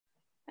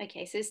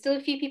Okay, so there's still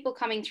a few people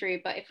coming through,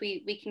 but if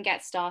we can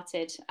get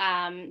started,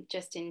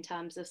 just in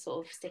terms of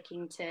sort of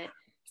sticking to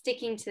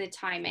the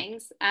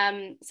timings.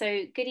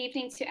 So good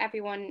evening to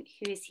everyone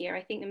who is here.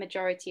 I think the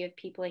majority of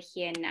people are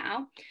here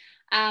now.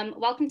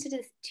 Welcome to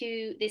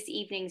this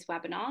evening's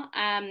webinar.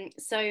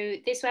 So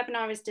this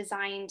webinar is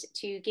designed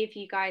to give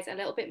you guys a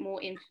little bit more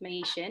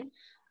information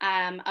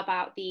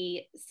about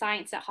the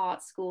Science at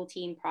Heart School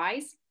Team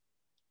Prize.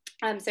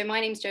 So my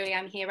name's Jolie,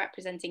 I'm here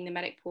representing the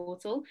Medic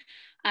Portal,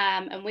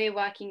 and we're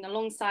working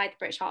alongside the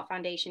British Heart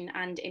Foundation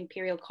and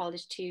Imperial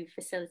College to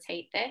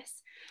facilitate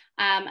this.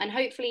 And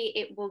hopefully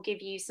it will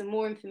give you some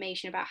more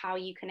information about how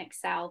you can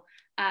excel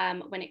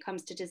when it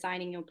comes to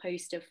designing your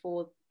poster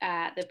for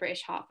the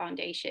British Heart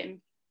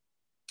Foundation.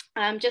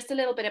 Just a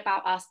little bit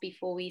about us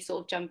before we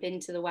sort of jump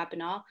into the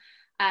webinar.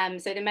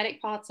 So the Medic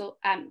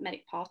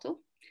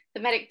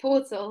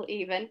Portal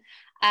even,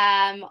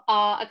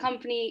 are a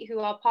company who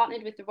are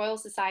partnered with the Royal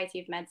Society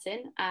of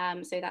Medicine.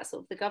 So that's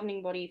sort of the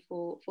governing body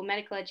for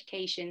medical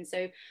education.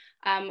 So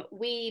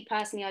we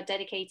personally are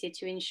dedicated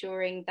to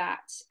ensuring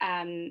that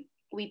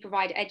we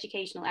provide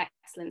educational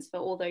excellence for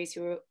all those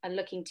who are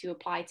looking to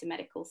apply to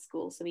medical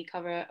school. So we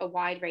cover a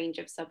wide range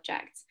of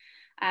subjects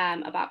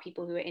about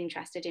people who are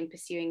interested in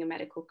pursuing a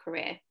medical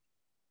career.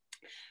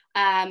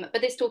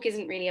 But this talk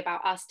isn't really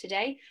about us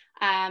today.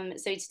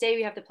 So today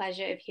we have the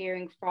pleasure of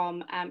hearing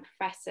from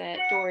Professor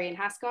Dorian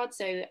Haskard.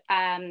 So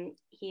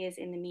he is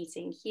in the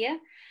meeting here.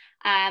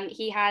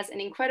 He has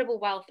an incredible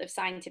wealth of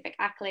scientific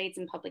accolades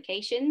and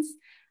publications.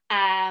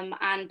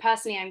 And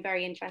personally, I'm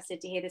very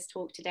interested to hear this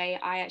talk today.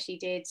 I actually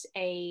did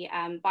a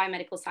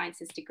biomedical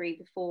sciences degree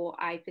before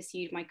I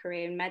pursued my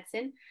career in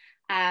medicine.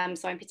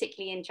 So I'm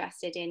particularly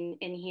interested in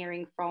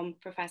hearing from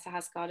Professor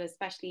Haskard,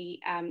 especially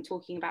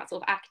talking about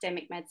sort of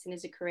academic medicine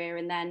as a career,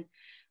 and then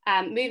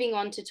moving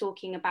on to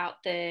talking about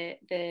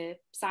the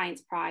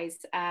Science Prize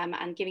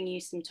and giving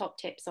you some top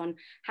tips on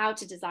how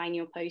to design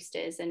your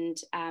posters and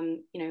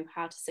you know,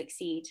 how to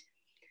succeed.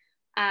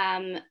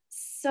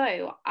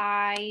 So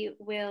I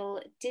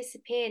will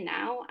disappear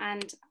now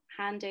and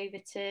hand over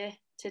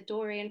to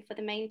Dorian for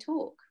the main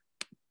talk.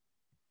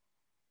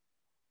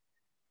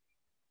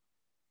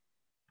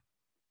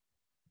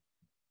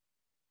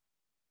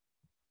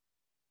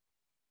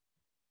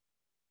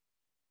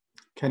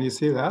 Can you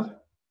see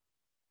that?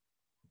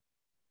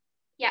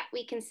 Yeah,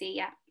 we can see,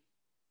 yeah.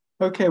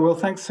 Okay, well,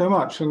 thanks so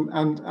much.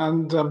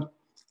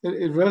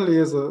 It really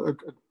is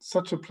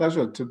such a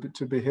pleasure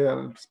to be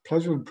here. It's a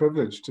pleasure and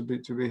privilege to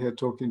be here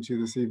talking to you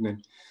this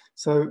evening.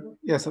 So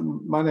yes,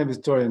 my name is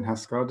Dorian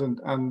Haskard,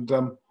 and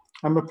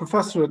I'm a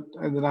professor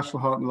in the National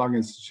Heart and Lung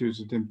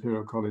Institute at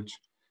Imperial College.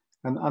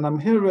 And I'm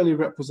here really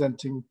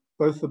representing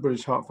both the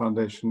British Heart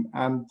Foundation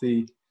and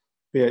the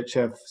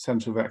BHF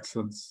Centre of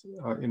Excellence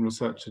in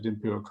Research at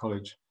Imperial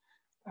College.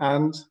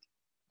 And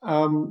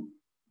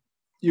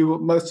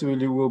most of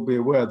you will be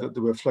aware that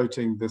we're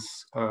floating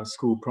this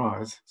school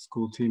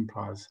team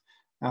prize.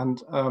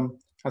 And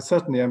I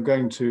certainly am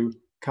going to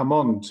come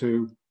on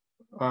to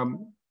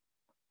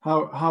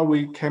how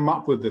we came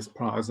up with this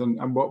prize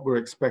and what we're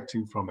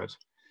expecting from it.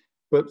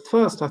 But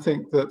first, I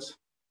think that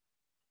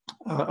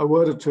a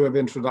word or two of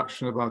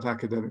introduction about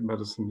academic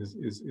medicine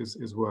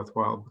is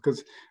worthwhile,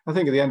 because I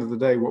think at the end of the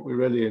day, what we're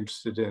really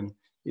interested in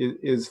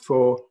is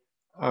for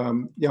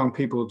young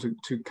people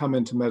to come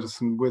into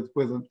medicine with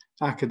an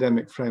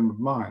academic frame of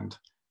mind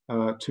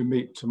to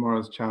meet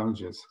tomorrow's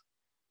challenges.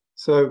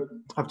 So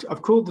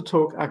I've called the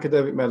talk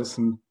Academic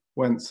Medicine,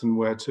 Whence and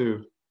Where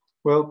To.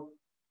 Well,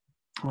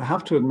 I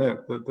have to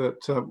admit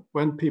that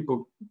when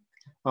people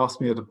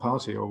ask me at a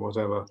party or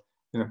whatever,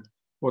 you know,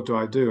 what do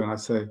I do? And I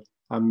say,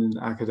 I'm in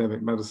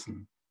academic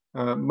medicine.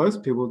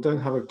 Most people don't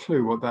have a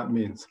clue what that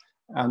means.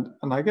 And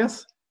I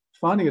guess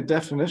finding a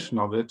definition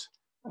of it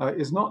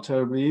is not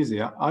terribly easy.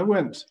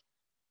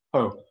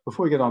 Before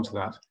we get on to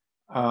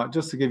that,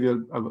 just to give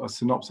you a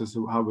synopsis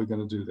of how we're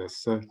going to do this.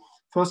 So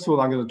first of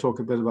all, I'm going to talk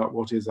a bit about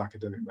what is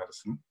academic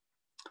medicine.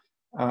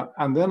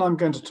 And then I'm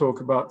going to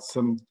talk about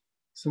some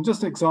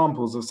just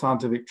examples of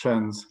scientific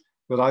trends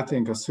that I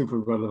think are super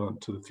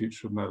relevant to the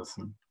future of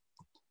medicine.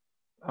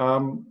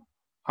 I'm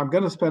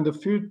going to spend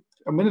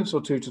a minute or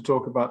two to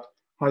talk about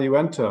how you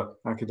enter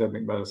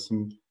academic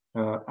medicine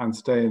and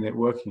stay in it,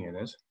 working in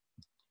it.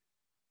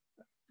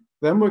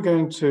 Then we're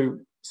going to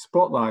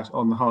spotlight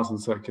on the heart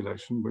and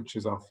circulation, which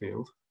is our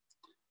field.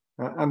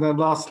 And then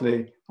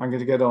lastly, I'm going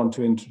to get on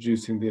to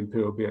introducing the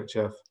Imperial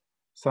BHF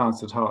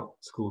Science at Heart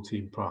School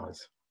Team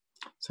Prize.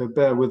 So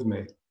bear with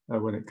me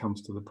when it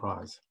comes to the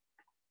prize.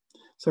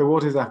 So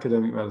what is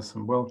academic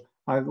medicine? Well,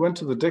 I went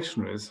to the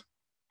dictionaries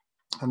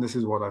and this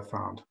is what I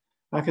found.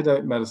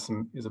 Academic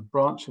medicine is a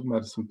branch of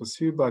medicine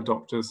pursued by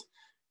doctors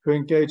who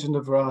engage in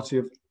a variety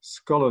of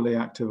scholarly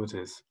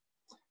activities.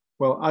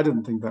 Well, I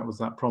didn't think that was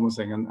that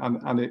promising,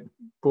 and it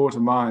brought to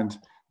mind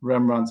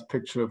Rembrandt's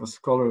picture of a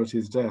scholar at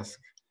his desk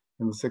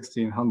in the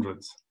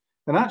 1600s.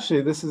 And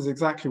actually, this is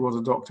exactly what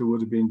a doctor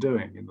would have been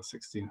doing in the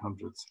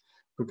 1600s,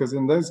 because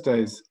in those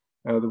days,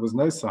 there was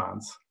no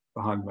science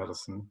behind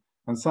medicine,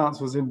 and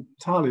science was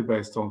entirely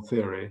based on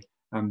theory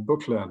and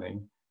book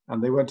learning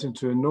and they went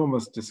into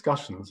enormous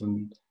discussions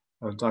and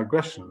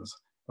digressions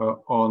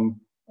on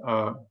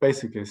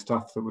basically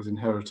stuff that was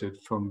inherited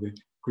from the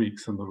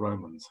Greeks and the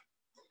Romans.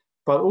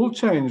 But all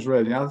changed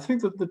really. I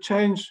think that the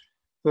change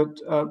that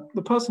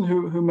the person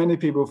who many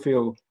people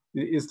feel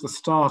is the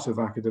start of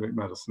academic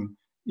medicine,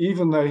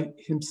 even though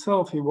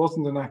himself he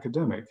wasn't an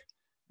academic,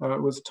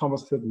 was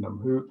Thomas Sydenham,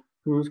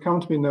 who has come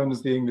to be known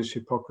as the English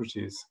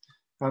Hippocrates.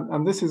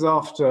 And this is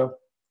after,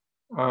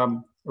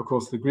 of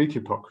course, the Greek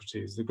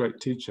Hippocrates, the great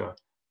teacher,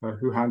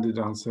 who handed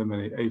down so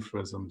many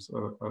aphorisms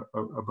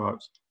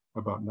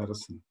about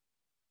medicine.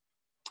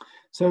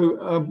 So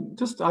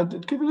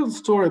I'd give a little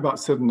story about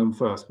Sydenham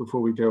first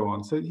before we go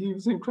on. So he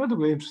was an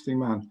incredibly interesting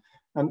man.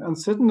 And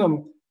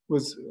Sydenham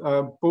was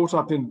brought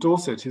up in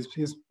Dorset.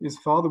 His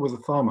father was a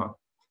farmer,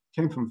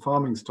 came from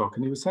farming stock,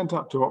 and he was sent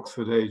up to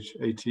Oxford age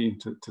 18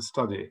 to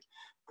study.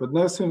 But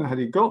no sooner had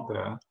he got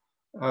there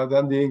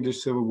than the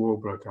English Civil War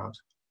broke out.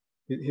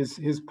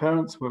 His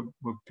parents were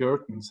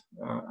Puritans,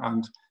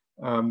 and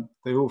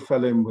they all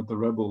fell in with the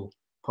rebel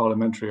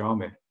parliamentary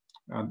army.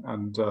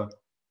 And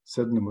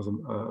Sydenham was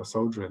a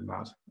soldier in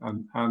that.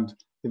 And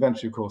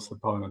eventually, of course, the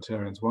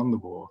parliamentarians won the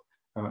war.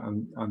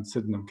 And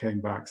Sydenham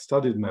came back,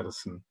 studied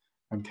medicine,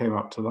 and came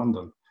up to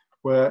London,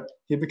 where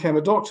he became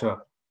a doctor.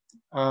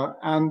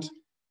 And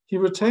he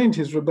retained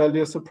his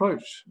rebellious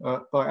approach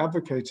by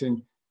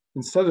advocating,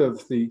 instead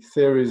of the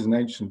theories and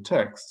ancient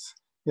texts,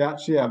 he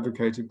actually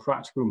advocated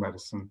practical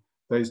medicine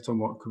based on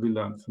what could be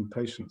learned from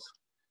patients.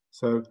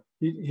 So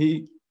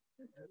he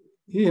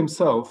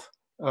himself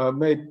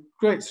made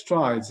great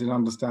strides in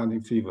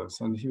understanding fevers,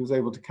 and he was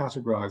able to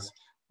categorize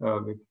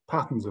the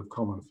patterns of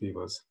common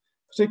fevers,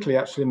 particularly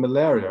actually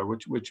malaria,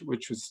 which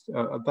was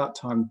at that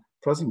time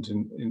present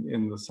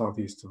in the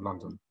southeast of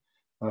London,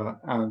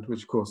 and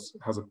which of course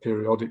has a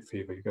periodic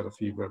fever. You get a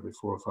fever every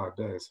 4 or 5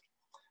 days.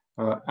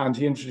 And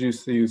he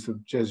introduced the use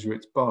of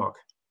Jesuits' bark,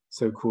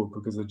 so called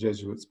because the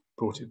Jesuits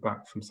brought it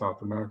back from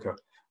South America.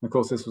 And of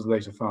course, this was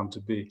later found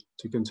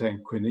to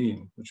contain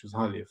quinine, which was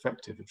highly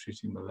effective at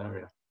treating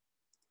malaria.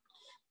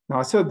 Now,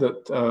 I said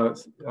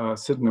that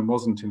Sydenham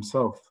wasn't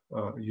himself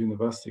a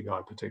university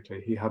guy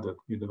particularly. He had a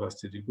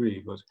university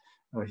degree, but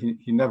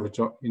he never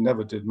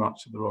did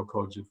much at the Royal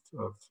College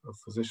of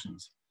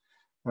Physicians,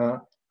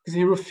 because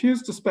he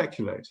refused to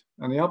speculate,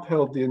 and he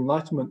upheld the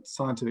Enlightenment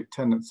scientific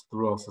tenets of the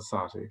Royal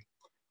Society,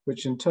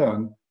 which in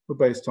turn were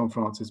based on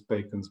Francis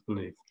Bacon's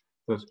belief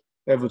that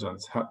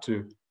evidence had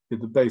to be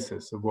the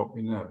basis of what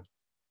we know.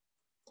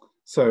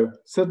 So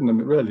Sydenham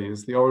really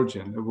is the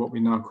origin of what we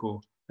now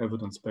call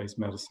evidence-based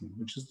medicine,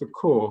 which is the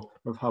core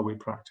of how we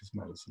practice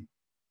medicine.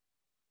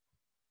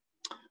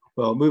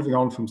 Well, moving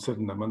on from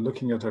Sydenham and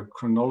looking at a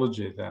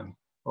chronology then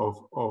of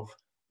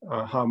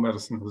how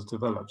medicine has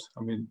developed.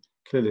 I mean,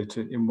 clearly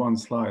in one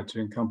slide to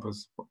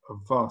encompass a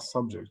vast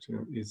subject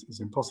is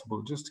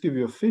impossible. Just to give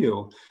you a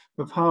feel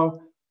of how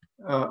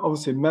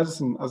obviously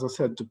medicine, as I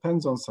said,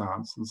 depends on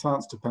science, and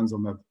science depends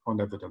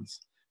on evidence.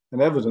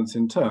 And evidence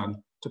in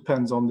turn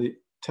depends on the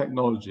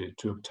technology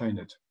to obtain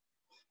it.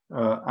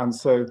 And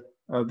so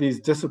these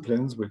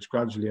disciplines, which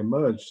gradually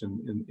emerged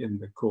in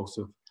the course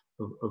of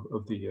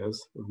the years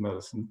of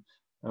medicine,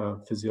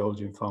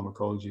 physiology and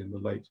pharmacology in the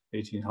late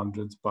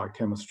 1800s,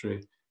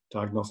 biochemistry,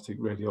 diagnostic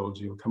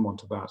radiology, we'll come on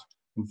to that,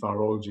 and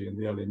virology in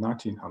the early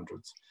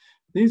 1900s.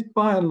 These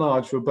by and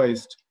large were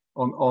based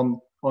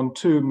on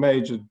two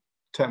major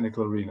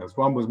technical arenas.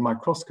 One was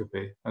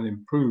microscopy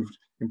and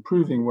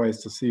improving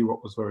ways to see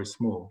what was very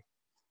small,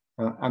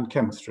 and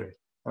chemistry.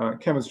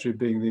 Chemistry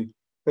being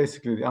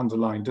basically the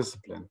underlying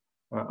discipline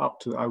up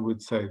to, I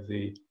would say,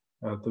 the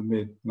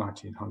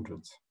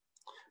mid-1900s.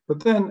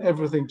 But then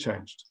everything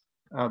changed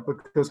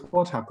because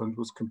what happened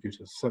was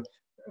computers. So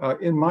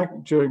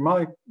during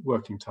my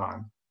working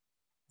time,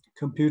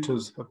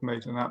 computers have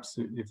made an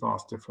absolutely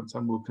vast difference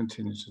and will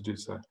continue to do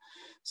so.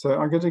 So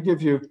I'm going to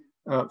give you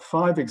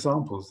 5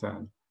 examples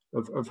then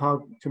of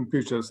how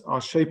computers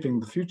are shaping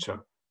the future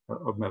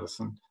of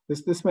medicine.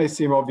 This may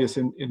seem obvious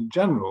in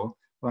general,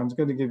 but I'm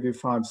going to give you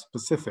 5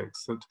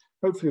 specifics that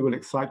hopefully will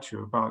excite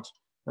you about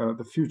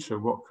the future,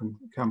 what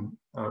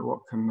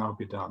can now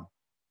be done.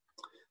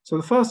 So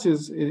the first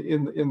is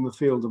in the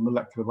field of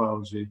molecular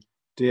biology,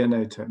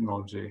 DNA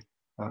technology,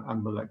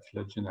 and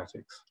molecular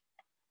genetics.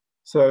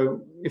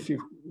 So if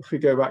we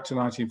go back to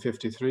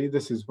 1953,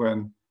 this is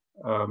when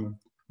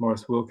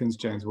Maurice Wilkins,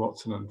 James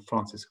Watson, and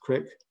Francis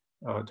Crick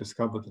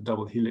discovered the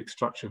double helix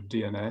structure of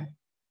DNA,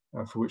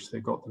 for which they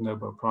got the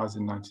Nobel Prize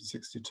in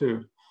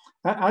 1962.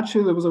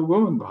 Actually, there was a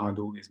woman behind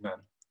all these men,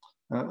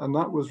 and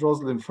that was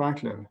Rosalind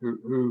Franklin,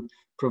 who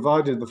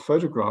provided the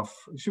photograph.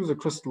 She was a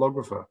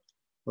crystallographer,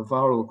 a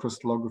viral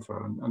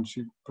crystallographer, and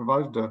she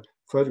provided a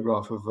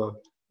photograph of a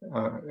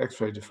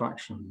X-ray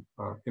diffraction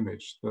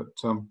image that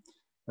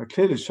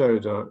clearly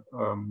showed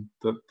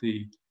that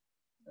the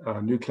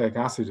nucleic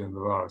acid in the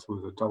virus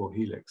was a double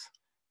helix.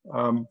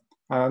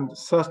 And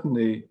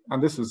certainly,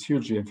 and this was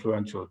hugely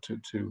influential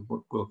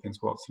to Wilkins,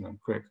 Watson, and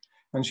Crick,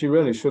 and she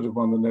really should have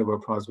won the Nobel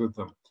Prize with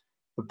them.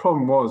 The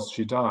problem was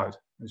she died.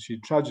 She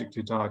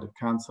tragically died of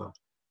cancer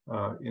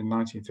in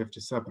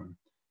 1957.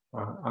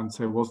 and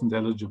so wasn't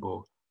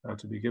eligible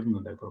to be given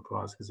the Nobel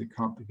Prize because it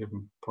can't be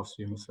given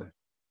posthumously.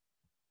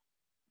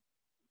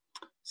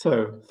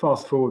 So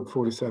fast forward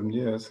 47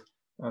 years,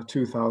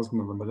 2000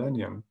 of the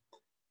millennium,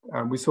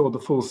 and we saw the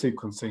full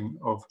sequencing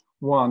of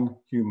one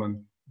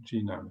human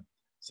genome.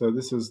 So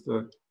this is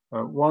the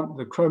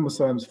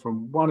chromosomes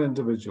from one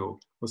individual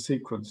were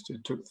sequenced.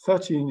 It took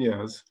 13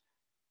 years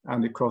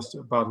and it cost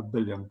about £1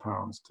 billion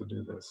to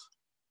do this.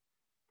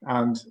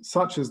 And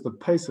such is the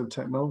pace of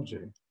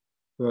technology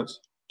that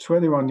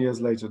 21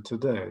 years later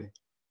today,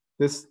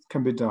 this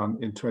can be done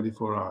in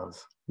 24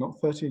 hours, not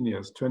 13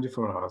 years,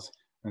 24 hours.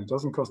 And it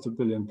doesn't cost £1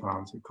 billion,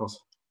 it costs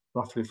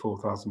roughly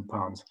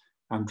 £4,000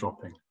 and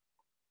dropping.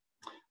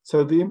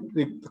 So the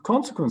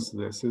consequence of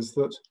this is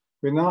that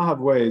we now have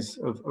ways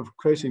of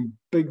creating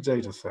big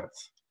data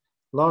sets,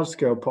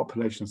 large-scale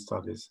population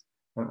studies,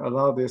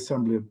 allow the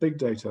assembly of big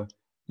data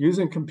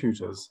using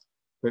computers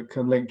that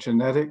can link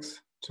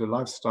genetics to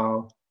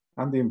lifestyle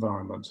and the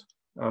environment,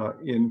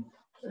 in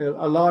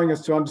allowing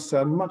us to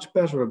understand much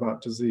better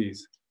about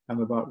disease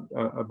and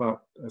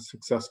about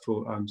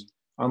successful and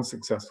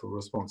unsuccessful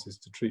responses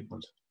to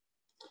treatment.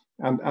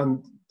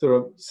 And there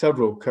are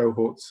several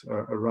cohorts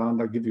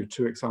around. I'll give you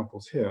two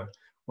examples here.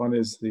 One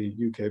is the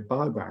UK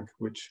Biobank,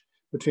 which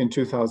between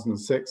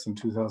 2006 and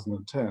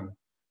 2010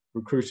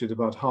 recruited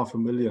about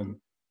 500,000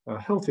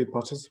 healthy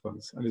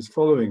participants and is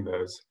following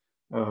those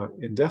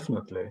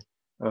indefinitely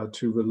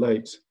to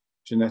relate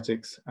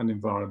genetics and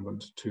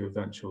environment to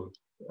eventual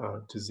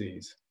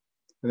disease.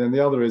 And then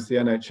the other is the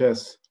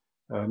NHS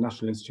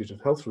National Institute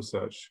of Health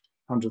Research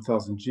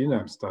 100,000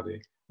 genome study,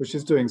 which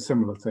is doing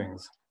similar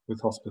things with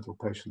hospital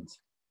patients.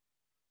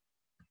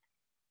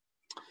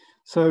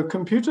 So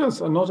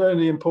computers are not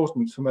only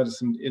important for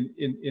medicine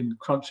in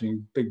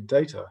crunching big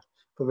data,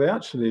 but they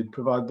actually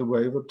provide the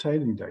way of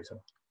obtaining data.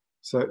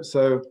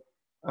 So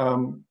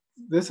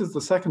this is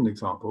the second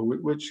example,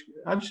 which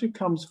actually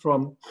comes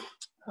from,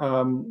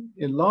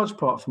 in large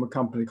part from a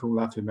company called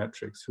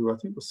Affymetrix, who I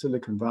think was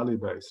Silicon Valley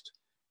based.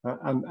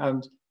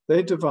 And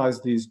they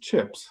devised these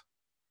chips,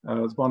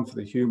 one for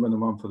the human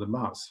and one for the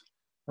mouse.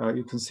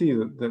 You can see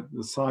that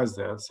the size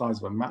there, the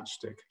size of a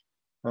matchstick.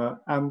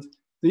 And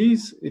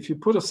these, if you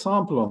put a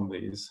sample on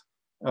these,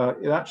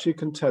 it actually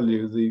can tell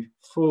you the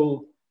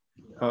full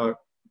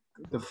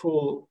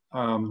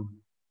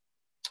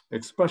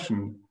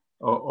expression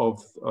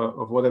of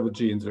whatever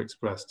genes are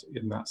expressed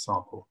in that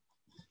sample.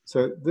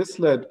 So this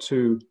led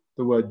to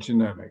the word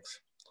genomics.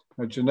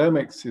 Now,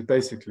 genomics is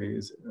basically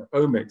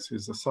omics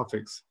is a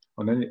suffix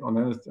on any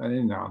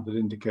noun that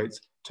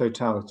indicates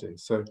totality.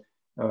 So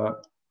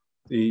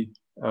the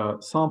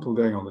sample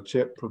going on the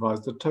chip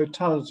provides the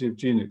totality of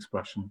gene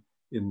expression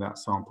in that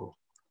sample.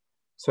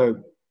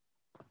 So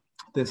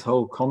this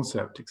whole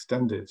concept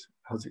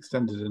has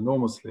extended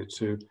enormously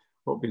to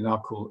what we now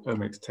call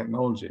omics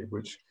technology,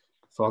 which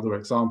for other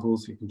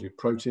examples, you can do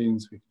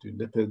proteins, we can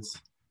do lipids,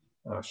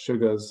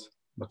 sugars,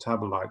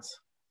 metabolites,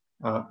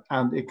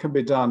 and it can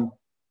be done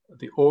at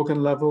the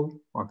organ level.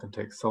 One can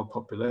take cell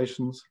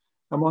populations,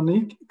 and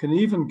one can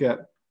even get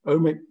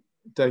omic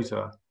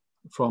data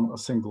from a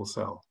single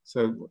cell.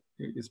 So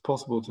it's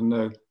possible to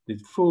know the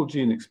full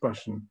gene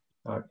expression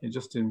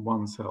just in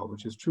one cell,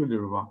 which is truly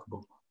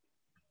remarkable.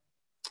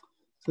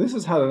 So this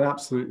has had an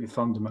absolutely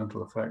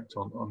fundamental effect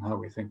on how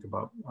we think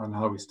about and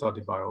how we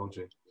study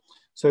biology.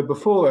 So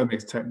before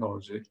omics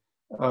technology,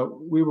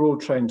 we were all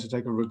trained to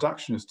take a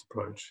reductionist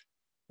approach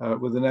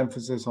with an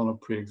emphasis on a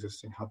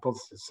pre-existing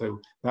hypothesis. So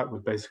that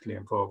would basically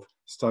involve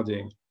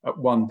studying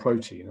one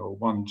protein or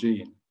one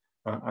gene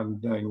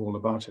and knowing all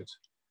about it,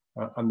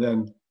 and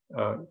then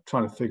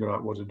trying to figure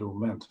out what it all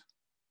meant.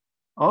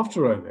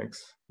 After omics,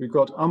 we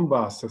got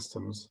unbiased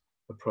systems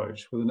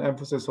approach with an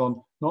emphasis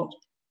on not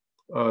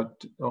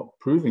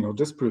proving or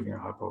disproving a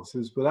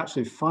hypothesis, but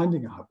actually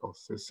finding a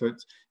hypothesis. So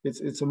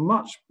it's a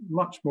much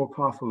more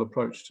powerful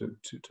approach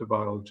to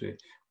biology,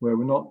 where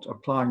we're not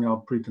applying our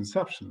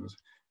preconceptions,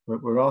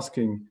 but we're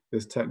asking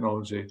this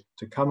technology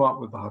to come up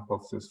with the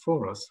hypothesis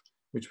for us,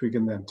 which we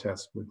can then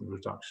test with the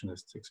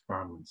reductionist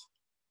experiments.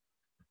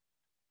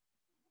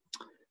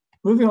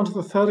 Moving on to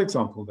the third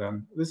example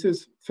then, this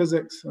is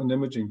physics and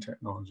imaging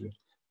technology.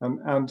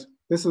 And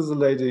this is a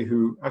lady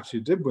who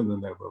actually did win the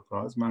Nobel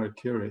Prize, Marie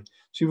Curie.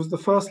 She was the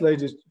first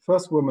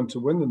woman to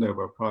win the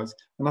Nobel Prize,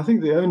 and I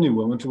think the only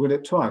woman to win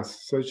it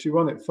twice. So she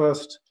won it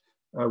first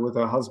with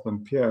her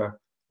husband, Pierre,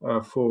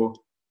 for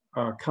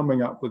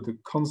coming up with the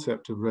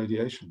concept of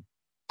radiation,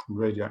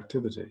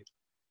 radioactivity.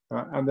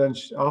 And then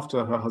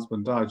after her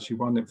husband died, she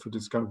won it for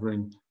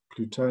discovering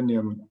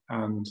plutonium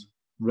and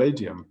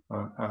radium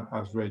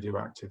as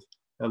radioactive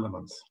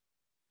elements.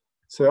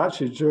 So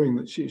actually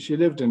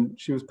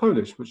she was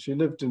Polish, but she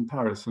lived in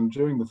Paris, and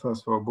during the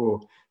First World War,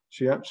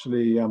 she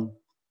actually,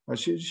 I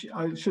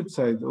should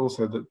say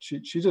also that she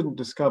didn't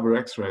discover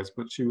X-rays,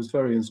 but she was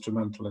very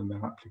instrumental in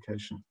their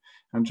application.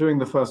 And during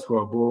the First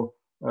World War,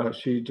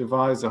 she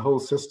devised a whole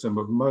system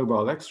of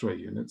mobile X-ray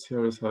units,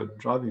 here is her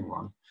driving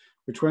one,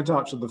 which went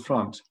out to the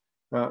front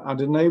and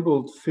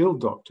enabled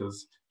field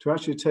doctors to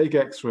actually take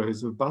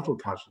X-rays of battle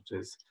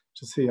casualties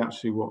to see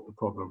actually what the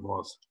problem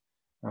was.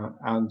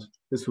 And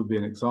this would be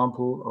an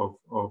example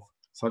of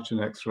such an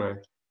X-ray,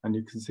 and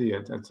you can see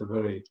it's a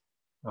very,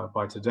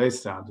 by today's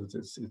standards,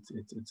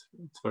 it's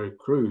very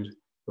crude,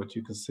 but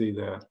you can see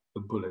there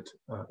the bullet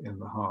in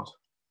the heart.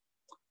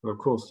 But of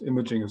course,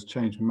 imaging has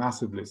changed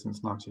massively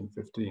since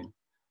 1915,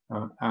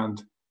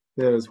 and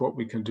here is what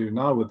we can do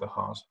now with the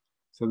heart.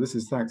 So this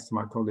is thanks to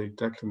my colleague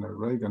Declan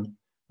O'Regan,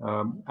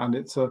 and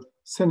it's a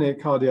cine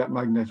cardiac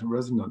magnetic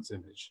resonance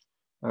image,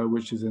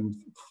 which is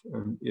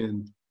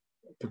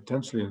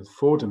potentially in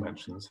 4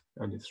 dimensions,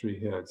 only 3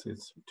 here,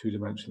 it's 2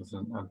 dimensions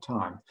and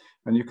time.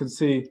 And you can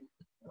see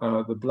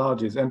the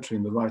blood is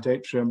entering the right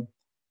atrium,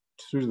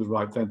 through the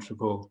right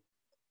ventricle,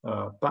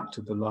 back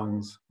to the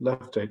lungs,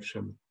 left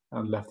atrium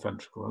and left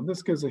ventricle. And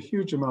this gives a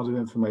huge amount of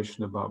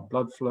information about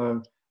blood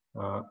flow,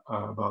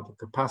 about the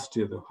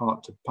capacity of the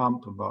heart to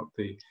pump, about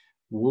the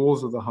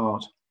walls of the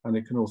heart, and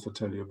it can also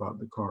tell you about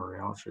the coronary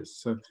arteries.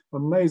 So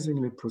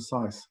amazingly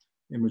precise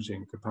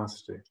imaging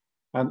capacity.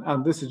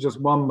 And this is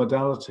just one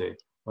modality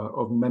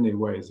of many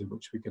ways in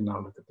which we can now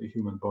look at the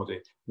human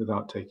body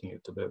without taking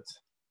it to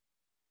bits.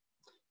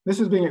 This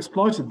is being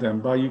exploited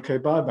then by UK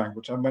Biobank,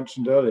 which I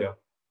mentioned earlier.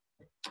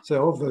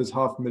 So of those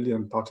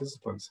 500,000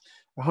 participants,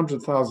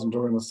 100,000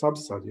 are in a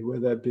sub-study where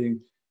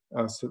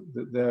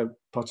they're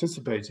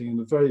participating in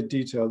a very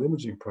detailed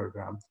imaging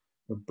program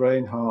of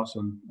brain, heart,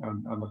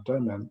 and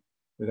abdomen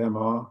with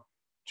MR,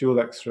 dual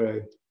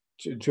X-ray,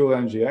 dual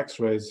energy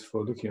X-rays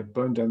for looking at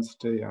bone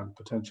density and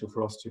potential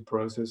for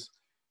osteoporosis,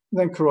 and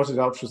then carotid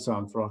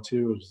ultrasound for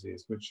arterial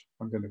disease, which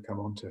I'm going to come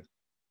on to.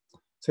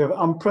 So we have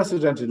an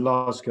unprecedented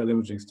large-scale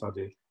imaging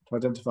study to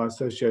identify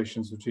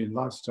associations between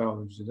lifestyle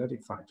and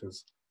genetic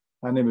factors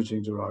and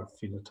imaging-derived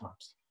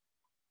phenotypes.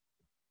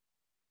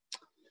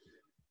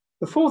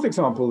 The fourth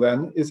example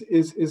then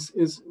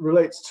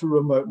relates to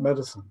remote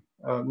medicine.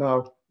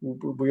 Now,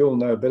 we all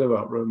know a bit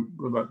about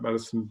remote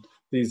medicine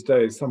these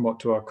days, somewhat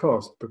to our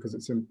cost, because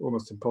it's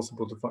almost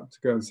impossible to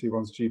go and see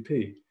one's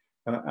GP.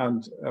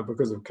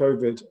 Because of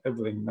COVID,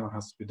 everything now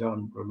has to be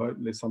done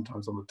remotely,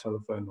 sometimes on the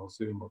telephone or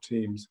Zoom or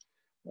Teams.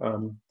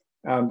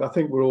 And I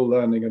think we're all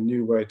learning a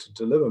new way to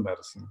deliver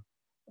medicine.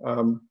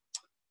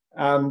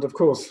 And of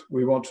course,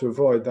 we want to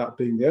avoid that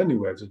being the only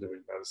way of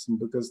delivering medicine,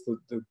 because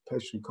the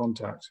patient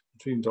contact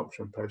between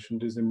doctor and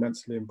patient is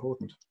immensely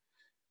important.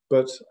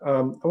 But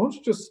I want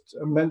to just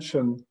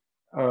mention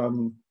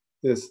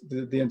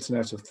the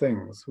Internet of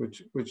Things,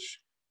 which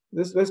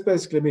this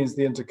basically means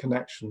the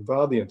interconnection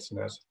via the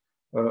internet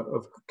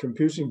of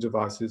computing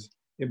devices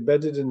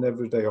embedded in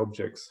everyday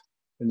objects,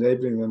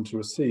 enabling them to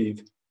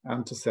receive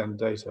and to send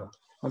data.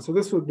 And so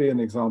this would be an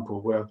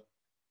example where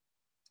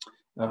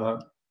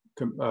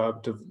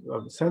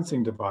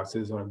sensing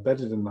devices are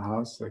embedded in the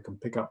house. They can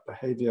pick up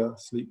behavior,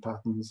 sleep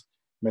patterns,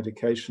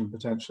 medication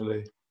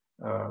potentially,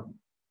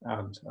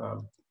 and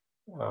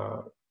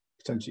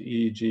potentially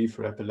EEG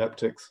for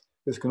epileptics.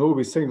 This can all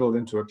be signaled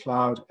into a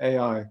cloud.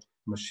 AI,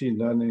 machine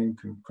learning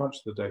can crunch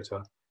the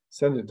data,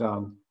 send it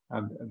down,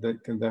 and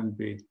that can then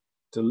be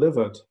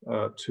delivered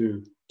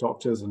to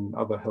doctors and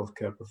other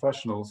healthcare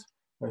professionals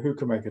who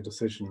can make a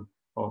decision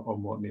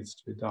on what needs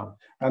to be done.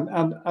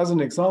 And as an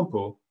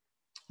example,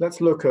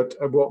 let's look at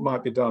what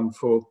might be done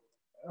for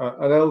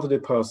an elderly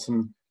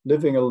person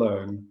living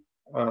alone,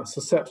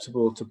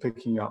 susceptible to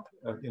picking up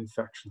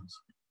infections.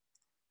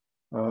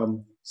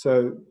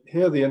 So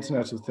here the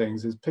Internet of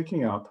Things is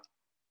picking up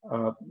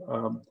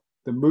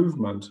the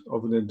movement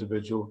of an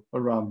individual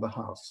around the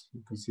house.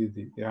 You can see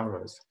the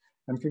arrows,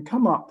 and can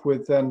come up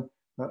with then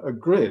a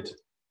grid.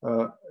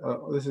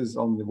 This is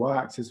on the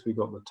y-axis, we've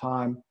got the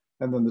time,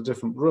 and then the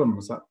different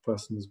rooms that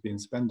person has been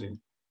spending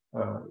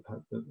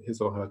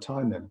his or her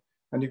time in.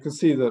 And you can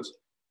see that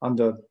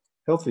under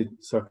healthy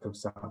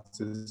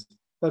circumstances,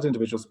 that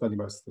individual is spending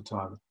most of the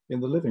time in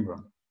the living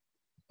room.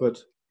 But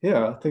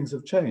here, things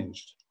have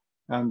changed.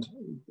 And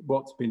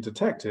what's been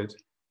detected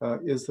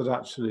is that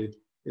actually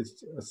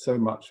it's so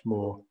much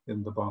more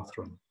in the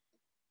bathroom.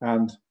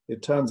 And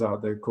it turns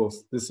out that, of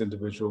course, this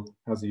individual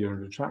has a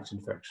urinary tract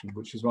infection,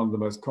 which is one of the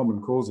most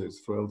common causes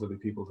for elderly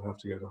people to have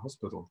to go to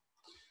hospital.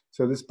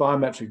 So this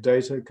biometric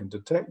data can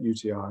detect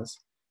UTIs,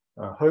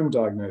 home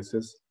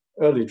diagnosis,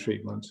 early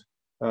treatment,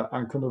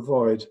 and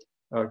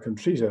can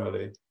treat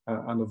early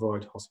and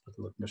avoid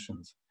hospital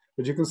admissions.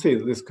 But you can see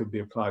that this could be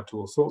applied to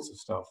all sorts of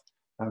stuff.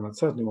 And I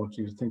certainly want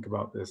you to think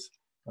about this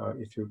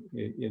if you're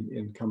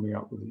in coming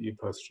up with the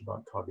ePoster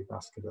about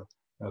cardiovascular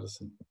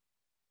medicine.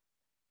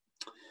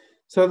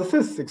 So the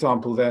fifth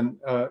example then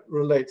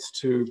relates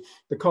to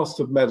the cost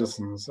of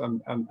medicines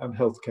and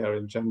healthcare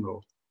in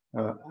general.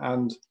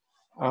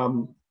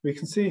 We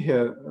can see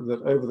here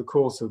that over the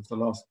course of the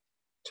last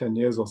 10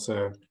 years or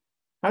so,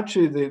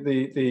 actually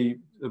the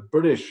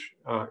British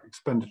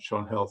expenditure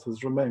on health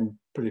has remained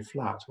pretty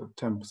flat at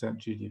 10%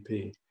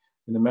 GDP.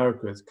 In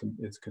America,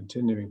 it's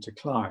continuing to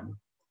climb.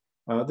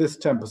 This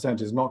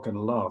 10% is not going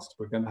to last.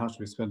 We're going to have to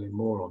be spending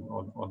more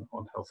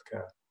on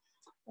healthcare.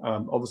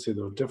 Obviously,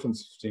 there are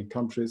differences between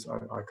countries.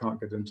 I can't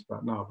get into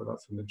that now, but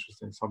that's an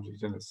interesting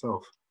subject in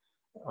itself.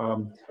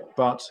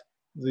 But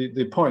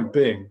the point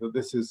being that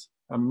this is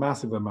a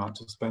massive amount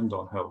to spend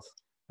on health,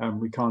 and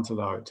we can't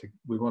allow it to,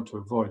 we want to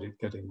avoid it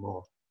getting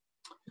more.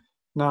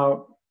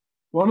 Now,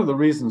 one of the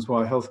reasons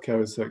why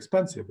healthcare is so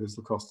expensive is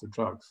the cost of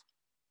drugs.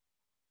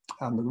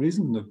 And the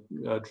reason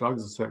that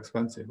drugs are so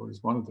expensive, or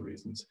is one of the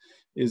reasons,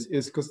 is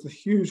because the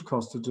huge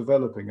cost of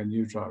developing a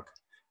new drug.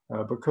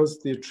 Because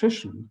the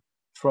attrition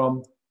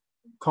from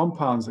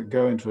compounds that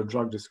go into a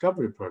drug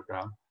discovery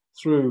program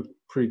through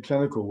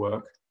preclinical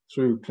work,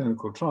 through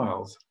clinical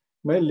trials,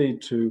 may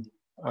lead to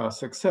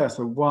success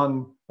of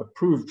one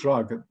approved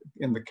drug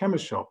in the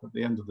chemist shop at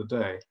the end of the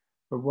day,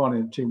 of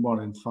between 1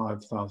 in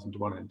 5,000 to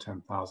 1 in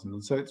 10,000.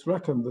 And so it's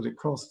reckoned that it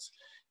costs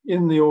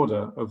in the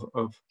order of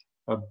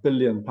 £1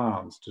 billion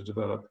to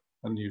develop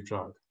a new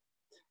drug.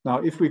 Now,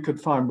 if we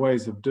could find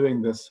ways of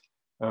doing this,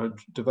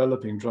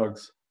 developing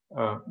drugs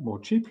more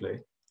cheaply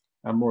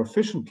and more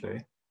efficiently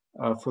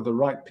for the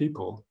right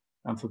people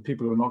and for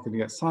people who are not going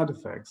to get side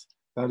effects,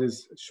 that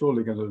is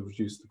surely going to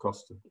reduce the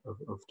cost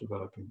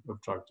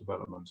of drug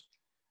development.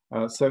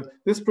 So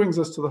this brings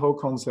us to the whole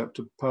concept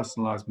of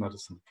personalized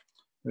medicine.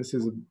 This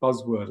is a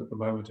buzzword at the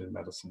moment in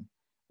medicine.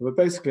 But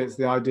basically, it's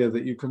the idea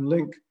that you can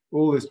link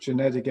all this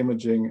genetic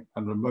imaging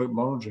and remote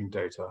monitoring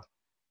data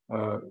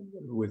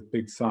with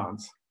big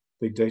science,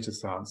 big data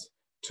science,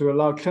 to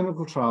allow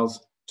clinical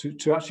trials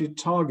to actually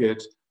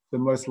target the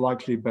most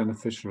likely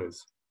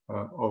beneficiaries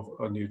of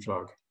a new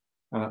drug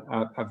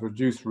at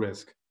reduced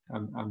risk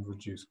and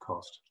reduced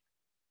cost.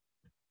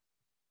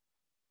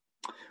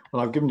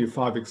 Well, I've given you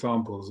 5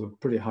 examples of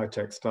pretty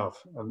high-tech stuff,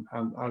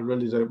 and I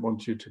really don't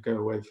want you to go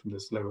away from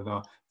this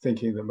webinar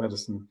thinking that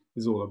medicine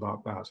is all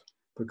about that,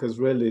 because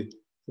really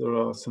there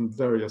are some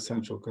very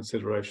essential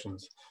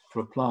considerations for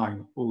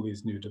applying all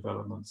these new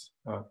developments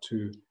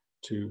to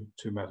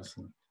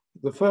medicine.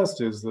 The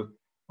first is that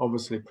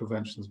obviously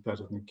prevention is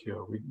better than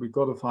cure. We've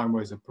got to find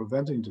ways of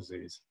preventing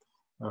disease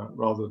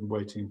rather than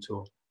waiting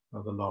till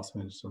the last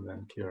minute and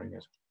then curing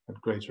it at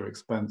greater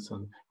expense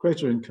and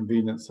greater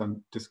inconvenience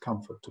and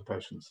discomfort to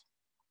patients.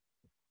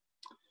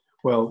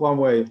 Well, one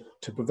way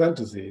to prevent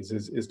disease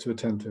is to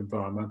attend to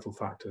environmental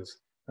factors,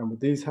 and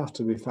these have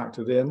to be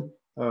factored in.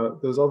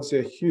 There's obviously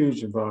a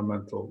huge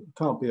environmental,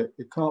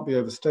 it can't be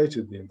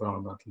overstated, the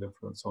environmental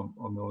influence on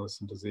illness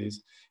and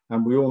disease.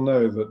 And we all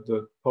know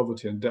that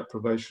poverty and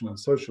deprivation and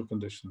social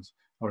conditions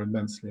are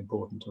immensely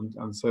important.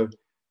 And so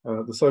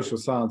the social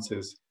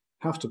sciences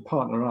have to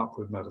partner up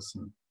with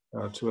medicine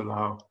to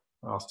allow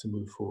us to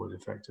move forward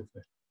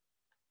effectively.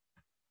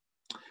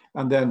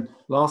 And then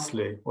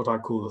lastly, what I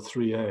call the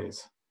 3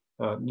 A's.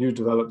 New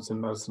developments in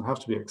medicine have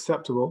to be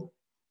acceptable,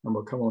 and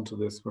we'll come on to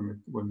this when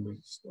we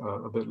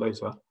a bit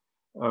later.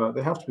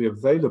 They have to be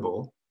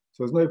available,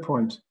 so there's no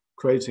point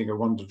creating a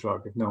wonder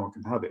drug if no one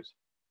can have it.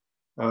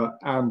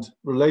 And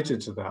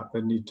related to that,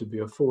 they need to be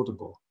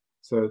affordable.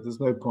 So there's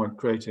no point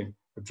creating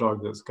a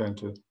drug that's going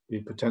to be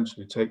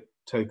potentially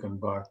taken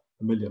by 1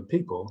 million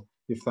people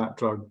if that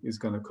drug is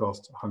going to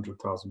cost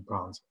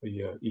 £100,000 a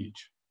year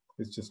each.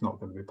 It's just not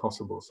going to be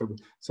possible.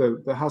 So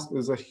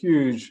there's a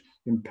huge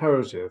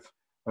imperative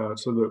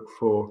to look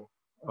for,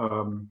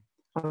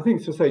 I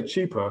think to say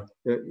cheaper,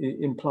 it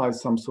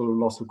implies some sort of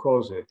loss of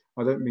quality.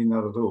 I don't mean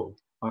that at all.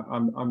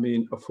 I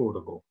mean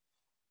affordable.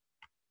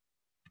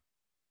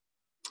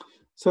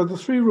 So the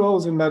 3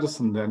 roles in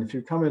medicine then, if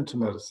you come into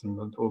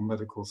medicine or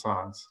medical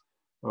science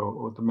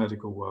or the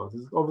medical world,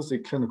 is obviously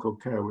clinical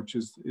care, which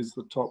is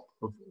the top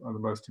of the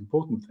most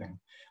important thing.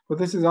 But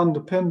this is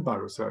underpinned by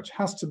research,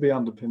 has to be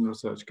underpinned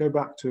research. Go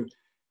back to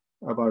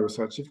by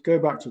research. If you go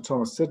back to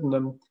Thomas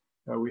Sydenham,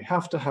 we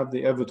have to have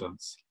the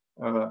evidence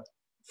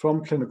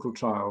from clinical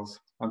trials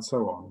and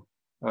so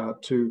on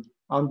to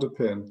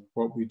underpin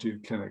what we do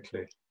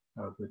clinically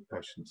with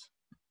patients.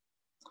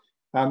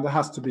 And there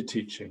has to be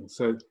teaching.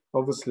 So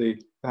obviously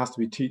there has to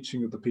be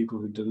teaching of the people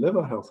who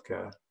deliver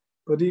healthcare,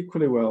 but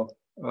equally well,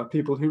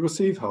 people who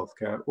receive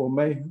healthcare or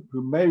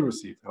who may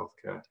receive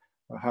healthcare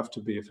have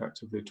to be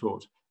effectively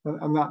taught.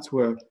 And that's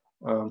where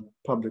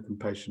public and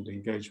patient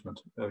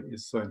engagement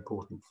is so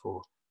important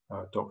for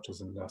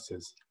doctors and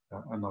nurses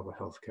and other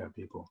healthcare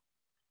people.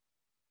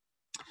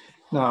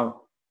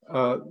 Now,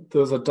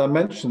 there's a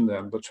dimension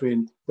then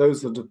between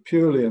those that are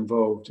purely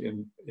involved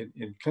in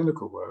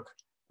clinical work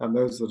and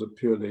those that are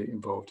purely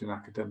involved in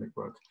academic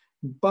work.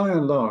 By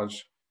and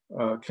large,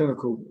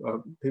 people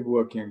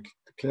working in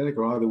the clinic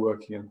are either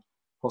working in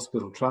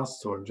hospital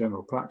trusts or in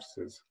general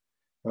practices,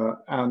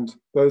 and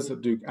those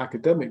that do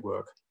academic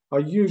work are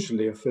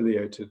usually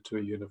affiliated to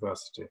a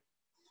university.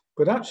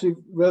 But actually,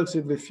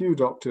 relatively few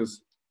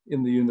doctors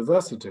in the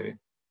university,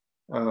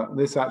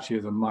 this actually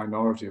is a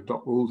minority of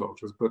all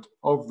doctors, but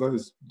of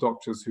those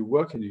doctors who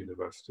work in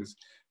universities,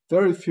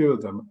 very few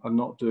of them are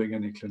not doing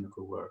any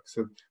clinical work.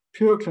 So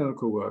pure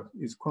clinical work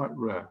is quite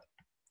rare.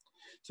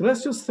 So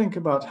let's just think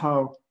about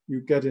how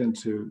you get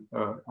into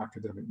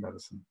academic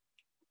medicine.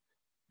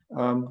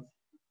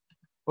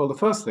 Well, the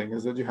first thing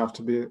is that you have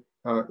to be,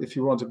 if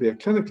you want to be a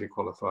clinically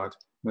qualified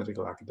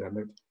medical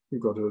academic,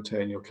 you've got to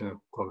attain your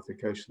clinical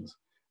qualifications.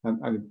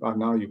 And by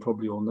now you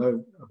probably all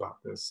know about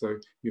this. So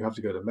you have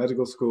to go to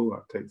medical school,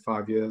 that takes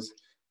 5 years.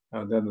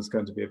 And then there's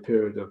going to be a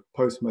period of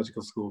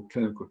post-medical school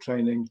clinical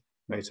training,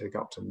 may take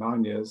up to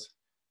 9 years.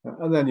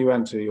 And then you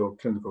enter your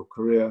clinical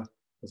career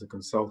as a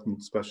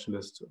consultant,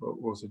 specialist,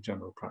 or as a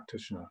general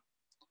practitioner.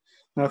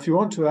 Now, if you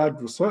want to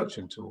add research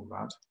into all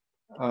that,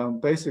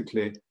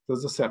 basically,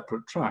 there's a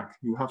separate track.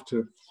 You have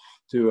to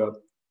do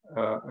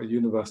a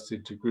university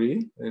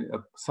degree, a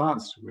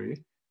science degree.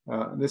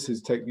 This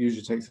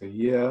usually takes a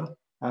year,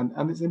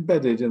 and it's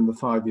embedded in the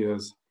 5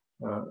 years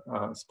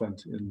spent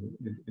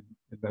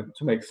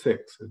to make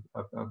 6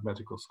 at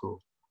medical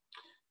school.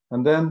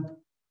 And then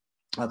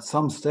at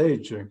some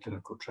stage during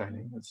clinical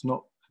training, it's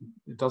not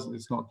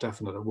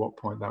definite at what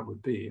point that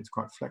would be. It's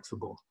quite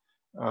flexible.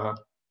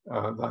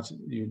 That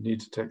you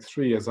need to take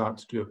 3 years out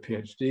to do a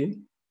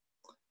PhD,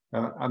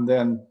 and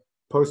then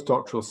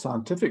postdoctoral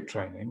scientific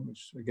training,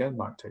 which again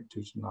might take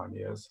 2 to 9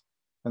 years,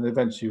 and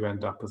eventually you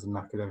end up as an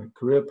academic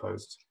career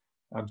post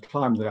and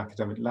climb the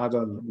academic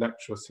ladder,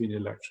 lecturer, senior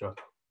lecturer,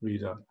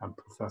 reader, and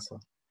professor.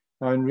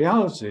 Now, in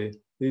reality,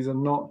 these are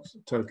not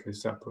totally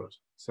separate.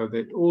 So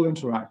they're all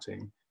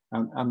interacting,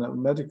 and a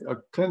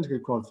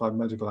clinically qualified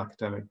medical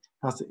academic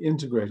has to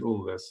integrate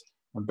all this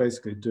and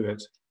basically do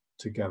it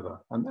together.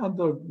 And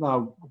there are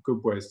now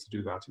good ways to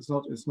do that.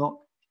 It's not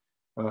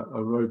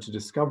a road to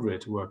discovery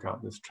to work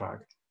out this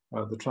track.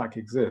 The track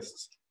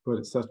exists, but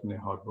it's certainly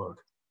hard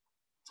work.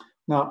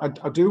 Now,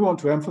 I do want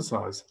to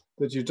emphasize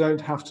that you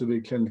don't have to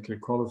be clinically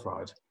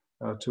qualified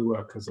to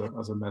work as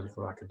a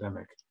medical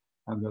academic.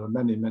 And there are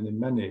many, many,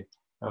 many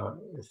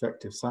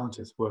effective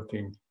scientists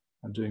working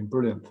and doing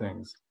brilliant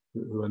things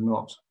who are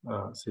not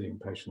seeing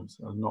patients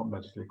and not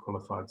medically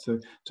qualified. So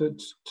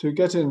to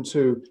get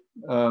into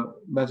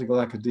medical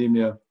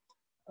academia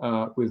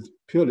with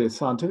purely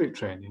scientific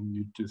training,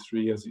 you'd do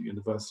 3 years at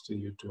university,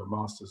 you'd do a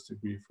master's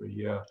degree for a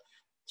year,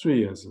 3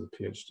 years of the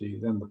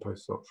PhD, then the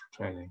postdoctoral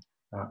training,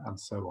 and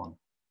so on.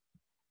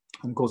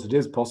 And of course, it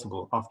is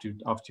possible after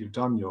you've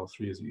done your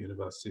 3 years at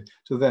university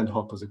to then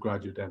hop as a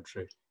graduate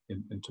entry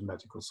into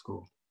medical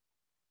school.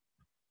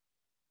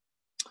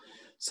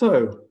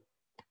 So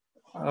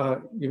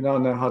you now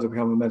know how to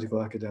become a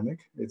medical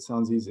academic. It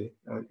sounds easy.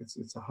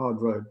 It's a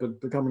hard road, but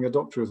becoming a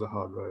doctor is a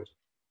hard road.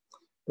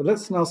 But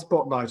let's now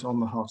spotlight on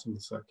the heart and the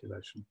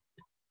circulation.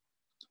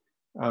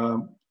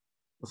 We'll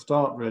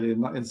start really in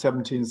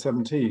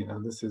 1717,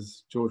 and this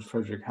is George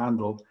Frederick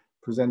Handel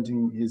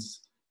presenting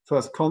his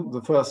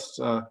the first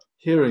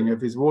hearing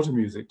of his water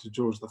music to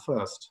George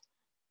I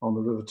on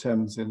the River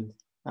Thames in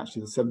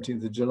actually the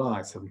 17th of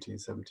July,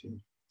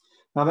 1717.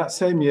 Now that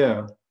same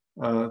year,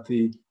 in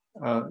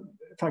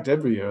fact,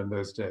 every year in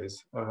those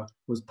days,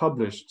 was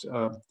published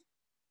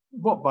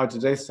what by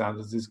today's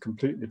standards is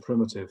completely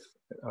primitive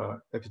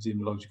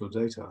epidemiological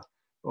data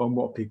on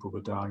what people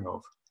were dying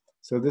of.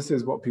 So this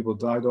is what people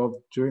died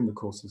of during the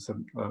course of,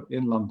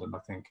 in London, I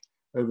think,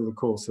 over the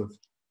course of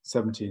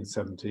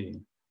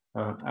 1717.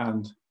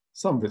 And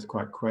some of it's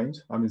quite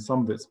quaint. I mean,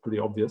 some of it's pretty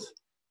obvious.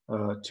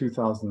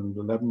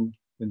 2011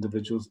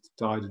 individuals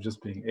died of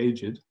just being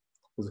aged,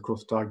 because of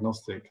course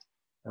diagnostic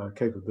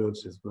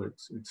capabilities were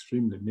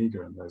extremely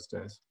meager in those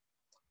days.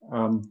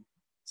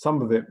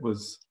 Some of it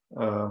was,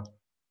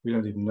 we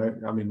don't even know,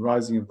 I mean,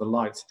 rising of the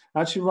lights.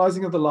 Actually,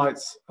 rising of the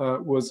lights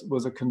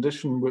was a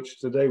condition which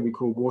today we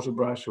call water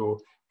brush or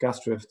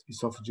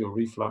gastroesophageal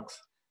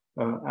reflux.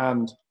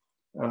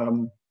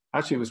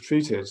 Actually, it was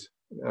treated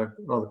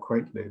rather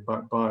quaintly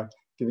by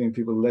giving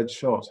people lead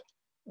shot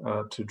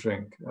to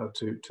drink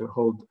to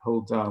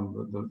hold down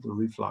the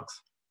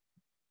reflux.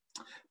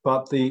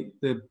 But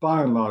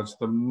by and large,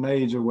 the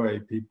major way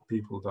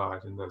people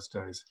died in those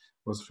days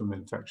was from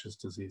infectious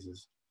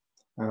diseases.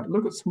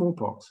 Look at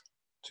smallpox.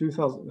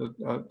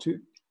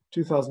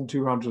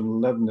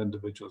 2,211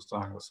 individuals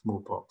dying of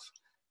smallpox.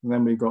 And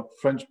then we got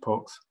French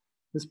pox.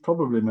 This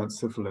probably meant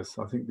syphilis.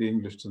 I think the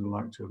English didn't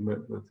like to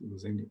admit that it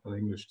was an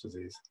English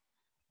disease.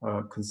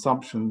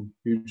 Consumption,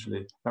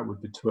 hugely, that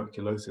would be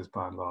tuberculosis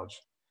by and large.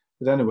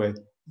 But anyway,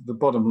 the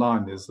bottom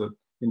line is that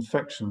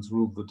infections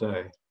ruled the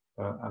day,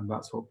 and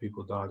that's what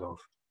people died of.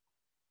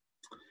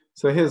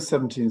 So here's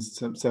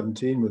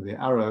 1717 with the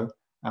arrow,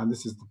 and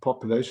this is the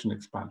population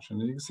expansion.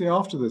 And you can see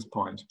after this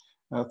point,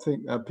 I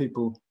think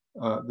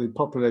the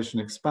population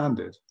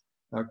expanded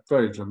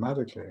very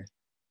dramatically.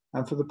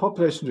 And for the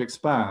population to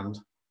expand,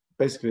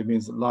 basically it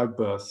means that live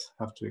births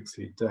have to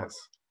exceed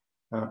deaths.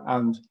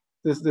 And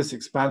this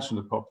expansion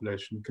of the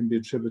population can be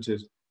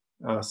attributed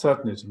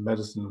certainly to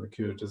medicine and the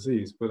cure of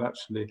disease, but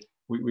actually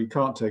we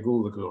can't take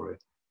all the glory,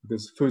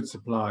 because food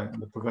supply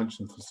and the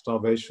prevention for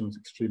starvation is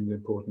extremely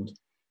important.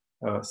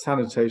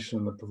 Sanitation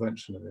and the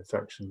prevention of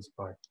infections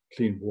by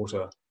clean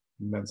water,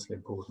 immensely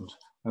important.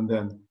 And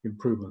then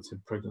improvements in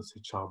pregnancy,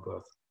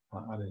 childbirth,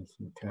 and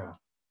infant care.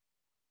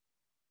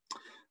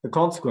 The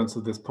consequence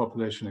of this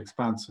population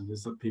expansion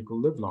is that people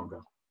live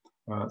longer.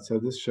 So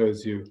this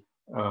shows you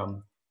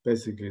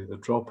basically the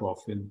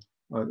drop-off in,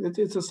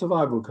 it's a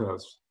survival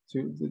curve. So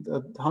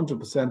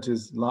 100%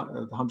 is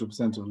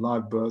 100% of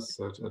live births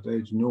at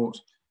age 0,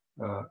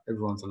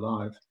 everyone's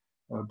alive,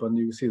 but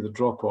you can see the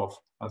drop-off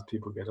as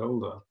people get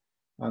older.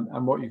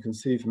 And what you can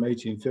see from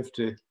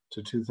 1850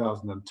 to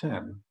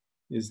 2010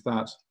 is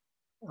that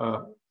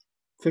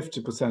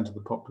 50% of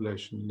the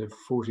population live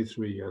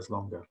 43 years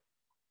longer.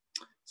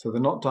 So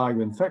they're not dying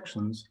of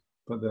infections,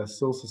 but they're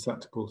still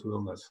susceptible to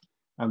illness.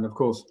 And of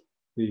course,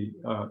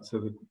 so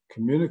the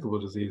communicable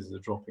diseases are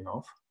dropping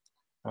off.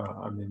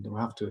 I mean, we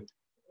have to,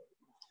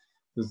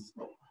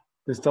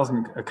 this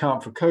doesn't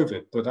account for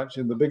COVID, but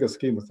actually in the bigger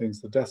scheme of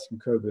things, the deaths from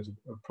COVID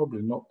have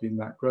probably not been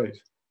that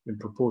great in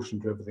proportion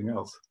to everything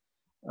else.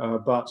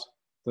 But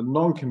the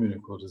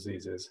non-communicable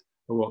diseases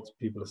are what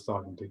people are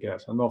starting to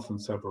get, and often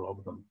several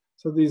of them.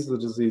 So these are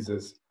the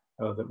diseases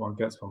that one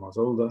gets when one's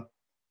older.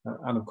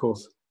 And of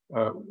course,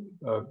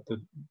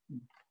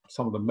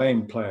 some of the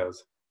main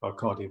players are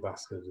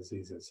cardiovascular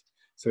diseases.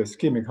 So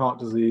ischemic heart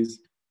disease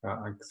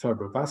and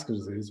cerebrovascular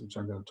disease, which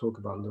I'm going to talk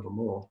about a little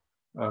more,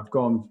 have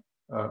gone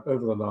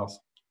over the last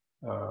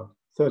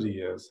 30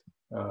 years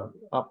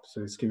up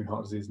to ischemic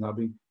heart disease now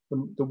being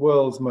the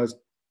world's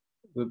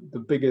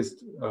the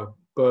biggest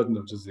burden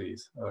of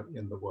disease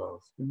in the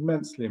world.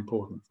 Immensely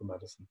important for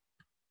medicine.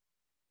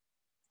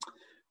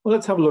 Well,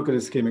 let's have a look at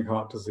ischemic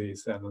heart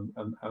disease then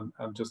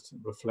and just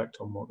reflect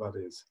on what that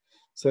is.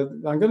 So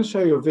I'm going to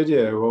show you a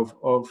video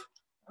of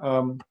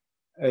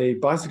a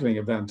bicycling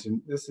event.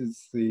 This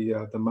is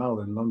the Mall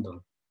in London,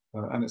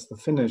 and it's the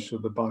finish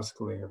of the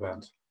bicycling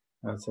event.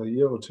 It's a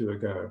year or two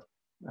ago,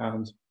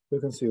 and we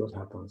can see what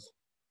happens.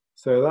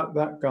 So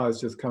that guy's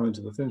just coming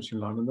to the finishing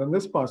line, and then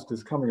this bicycle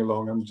is coming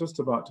along and just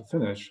about to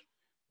finish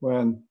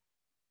when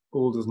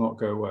all does not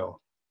go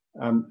well.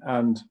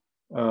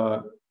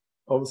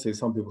 Obviously,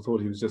 some people thought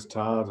he was just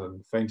tired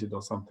and fainted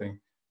or something,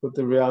 but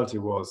the reality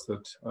was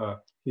that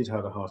he'd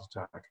had a heart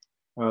attack.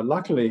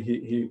 Luckily,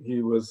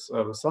 he was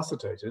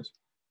resuscitated,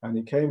 and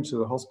he came to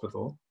the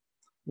hospital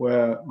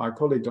where my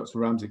colleague, Dr.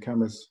 Ramsey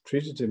Kamis,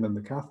 treated him in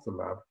the catheter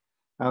lab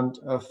and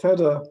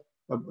fed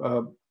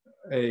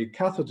a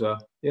catheter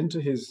into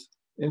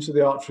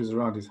the arteries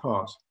around his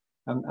heart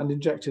and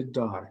injected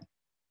dye.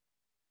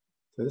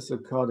 So this is a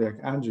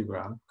cardiac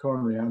angiogram,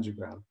 coronary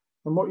angiogram.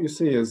 And what you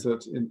see is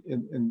that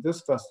in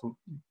this vessel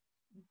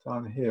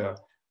down here,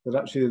 that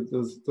actually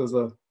there's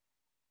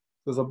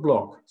a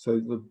block. So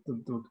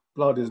the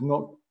blood is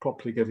not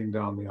properly getting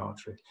down the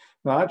artery.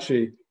 Now,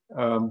 actually,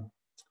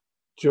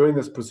 during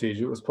this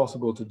procedure, it was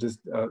possible to,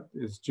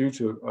 it's due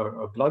to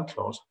a blood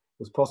clot,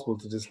 it was possible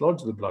to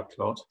dislodge the blood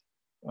clot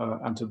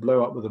and to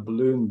blow up with a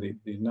balloon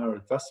the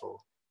narrowed vessel.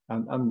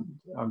 And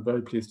I'm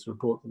very pleased to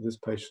report that this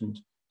patient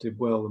did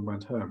well and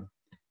went home.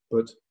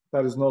 But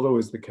that is not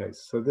always the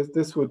case. So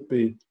this would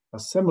be a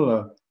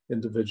similar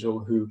individual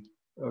who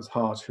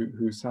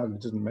sadly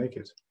didn't make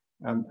it.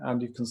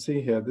 And you can see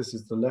here, this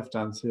is the left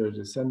anterior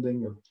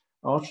descending of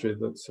artery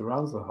that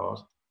surrounds the heart,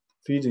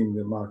 feeding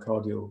the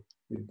myocardial,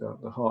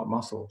 the heart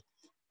muscle.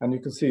 And you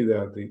can see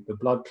there the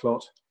blood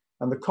clot.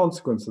 And the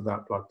consequence of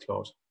that blood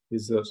clot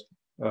is that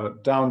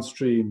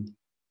downstream,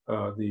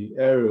 the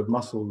area of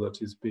muscle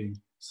that is being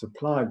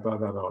supplied by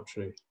that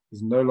artery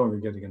is no longer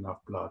getting enough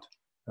blood.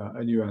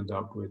 And you end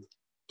up with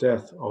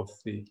death of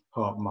the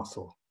heart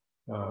muscle,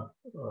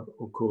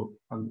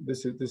 and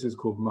this is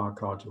called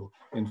myocardial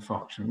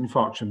infarction.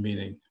 Infarction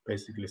meaning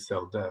basically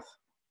cell death.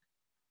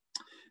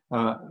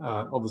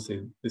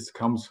 Obviously, this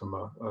comes from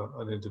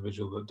an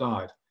individual that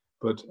died,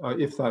 but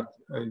if that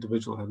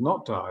individual had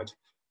not died,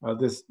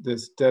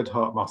 this dead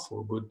heart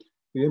muscle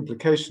the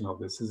implication of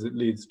this is it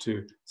leads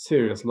to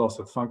serious loss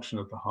of function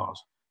of the heart.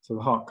 So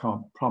the heart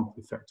can't pump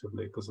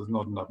effectively because there's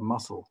not enough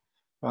muscle,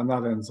 and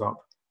that ends up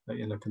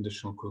in a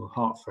condition called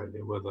heart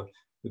failure, where the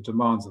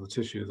demands of the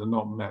tissues are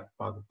not met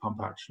by the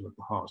pump action of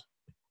the heart.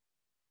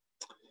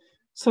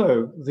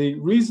 So the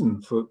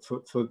reason for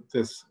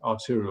this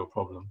arterial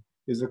problem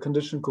is a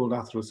condition called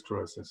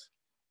atherosclerosis.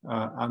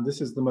 And this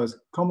is the most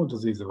common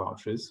disease of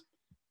arteries.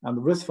 And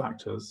the risk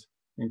factors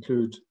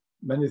include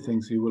many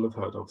things you will have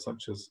heard of,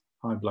 such as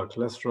high blood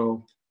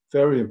cholesterol,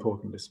 very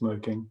importantly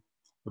smoking,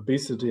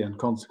 obesity and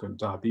consequent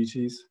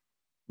diabetes,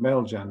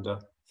 male gender,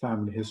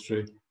 family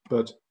history,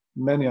 but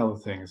many other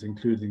things,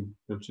 including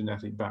the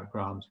genetic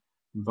background,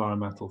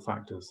 environmental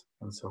factors,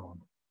 and so on.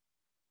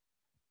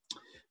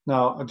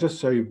 Now, I'll just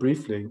show you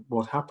briefly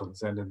what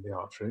happens then in the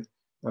artery.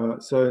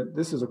 So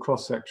this is a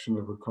cross-section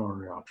of a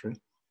coronary artery,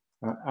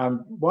 and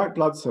white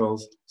blood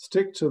cells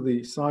stick to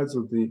the sides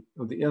of the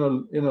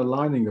inner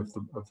lining of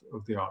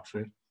the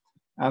artery,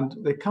 and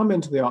they come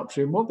into the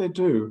artery, and what they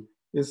do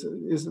is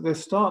that they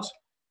start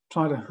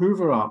trying to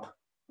hoover up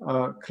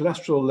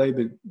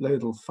cholesterol-laden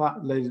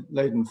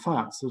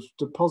fats that are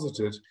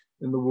deposited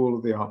in the wall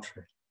of the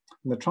artery.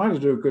 And they're trying to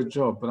do a good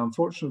job, but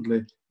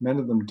unfortunately, many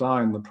of them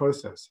die in the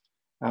process.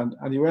 And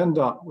you end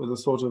up with a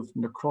sort of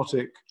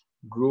necrotic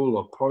gruel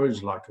or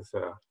porridge-like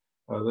affair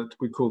that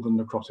we call the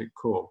necrotic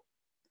core.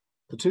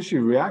 The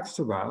tissue reacts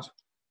to that,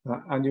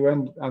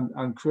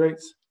 and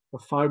creates a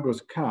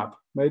fibrous cap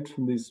made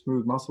from these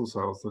smooth muscle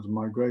cells that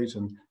migrate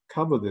and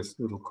cover this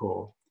little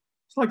core.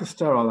 It's like a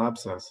sterile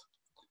abscess.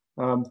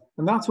 And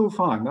that's all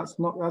fine. That's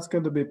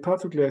going to be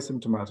perfectly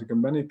asymptomatic,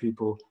 and many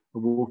people are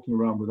walking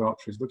around with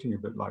arteries looking a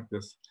bit like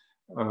this.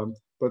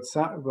 But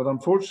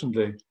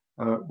unfortunately,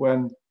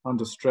 when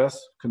under stress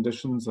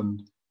conditions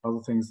and other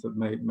things that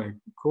may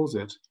cause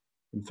it,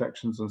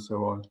 infections and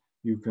so on,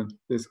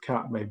 this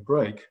cap may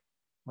break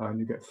and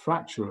you get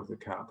fracture of the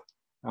cap,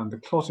 and the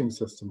clotting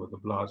system of the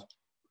blood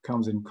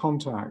comes in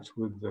contact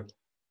with the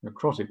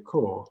necrotic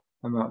core,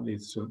 and that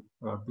leads to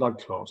blood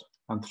clot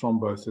and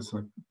thrombosis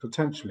and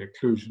potentially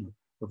occlusion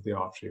of the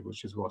artery,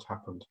 which is what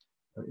happened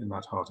in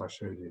that heart I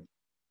showed you.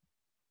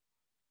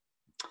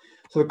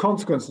 So the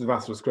consequences of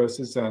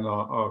atherosclerosis then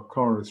are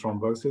coronary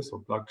thrombosis or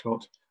blood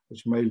clot,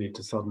 which may lead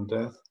to sudden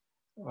death.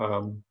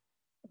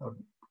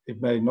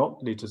 It may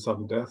not lead to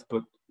sudden death,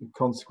 but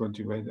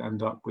consequently you may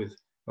end up with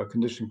a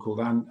condition called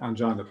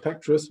angina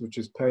pectoris, which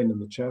is pain in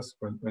the chest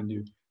when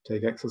you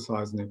take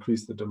exercise and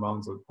increase the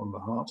demands on the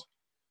heart,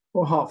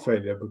 or heart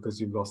failure because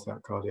you've lost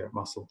that cardiac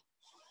muscle.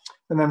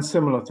 And then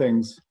similar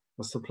things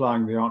are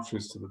supplying the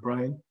arteries to the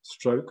brain,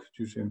 stroke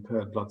due to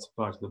impaired blood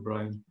supply to the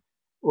brain,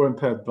 or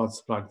impaired blood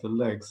supply to the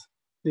legs,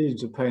 leading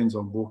to pains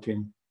on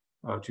walking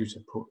due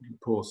to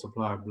poor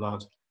supply of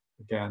blood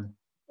again,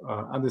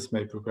 and this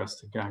may progress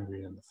to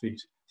gangrene in the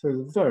feet. So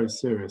it's a very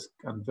serious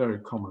and very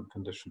common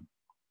condition.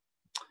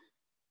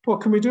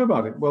 What can we do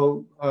about it?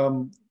 Well,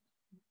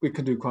 we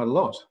can do quite a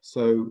lot.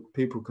 So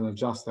people can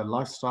adjust their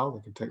lifestyle,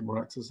 they can take more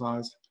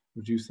exercise,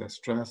 reduce their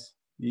stress,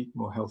 eat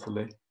more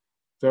healthily.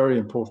 Very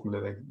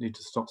importantly, they need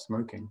to stop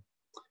smoking.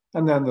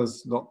 And then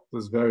there's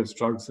various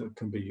drugs that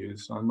can be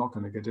used. I'm not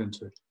going to get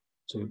into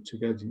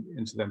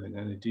them in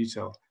any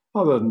detail,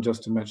 other than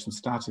just to mention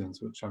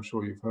statins, which I'm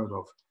sure you've heard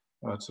of,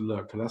 to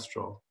lower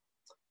cholesterol.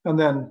 And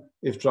then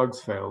if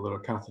drugs fail, there are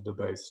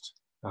catheter-based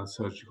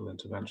surgical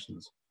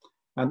interventions.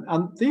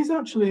 And these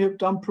actually have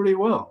done pretty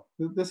well.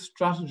 This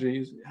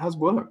strategy has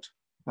worked.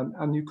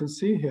 And you can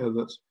see here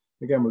that,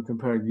 again, we're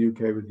comparing the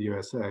UK with the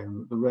USA,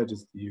 and the red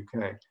is the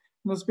UK.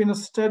 And there's been a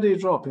steady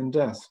drop in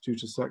deaths due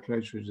to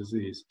circulatory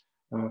disease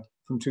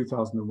from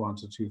 2001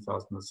 to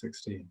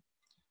 2016.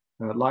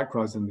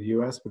 Likewise in the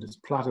US, but it's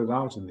plateaued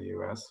out in the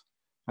US,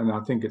 and I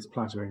think it's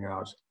plateauing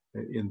out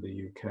in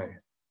the UK.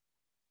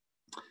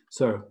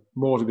 So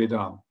more to be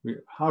done.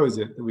 How is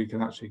it that we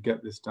can actually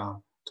get this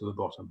down to the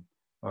bottom?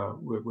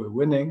 We're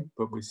winning,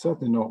 but we're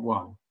certainly not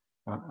won,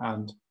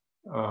 and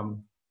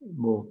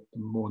more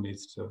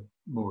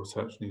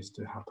research needs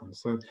to happen.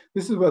 So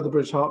this is where the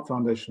British Heart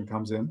Foundation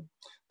comes in.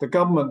 The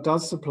government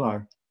does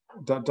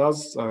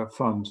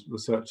fund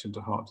research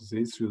into heart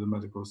disease through the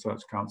Medical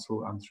Research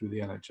Council and through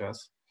the NHS.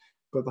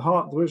 But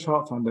the British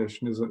Heart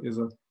Foundation is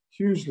a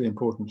hugely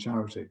important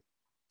charity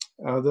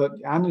that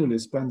annually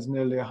spends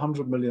nearly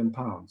 £100 million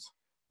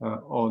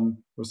on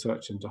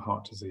research into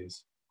heart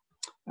disease.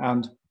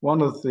 And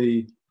one of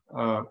the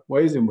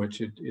ways in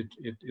which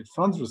it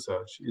funds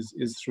research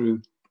is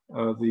through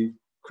the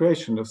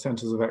creation of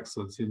centres of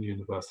excellence in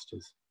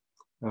universities.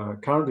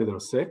 Currently there are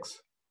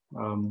 6.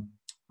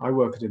 I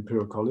work at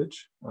Imperial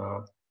College.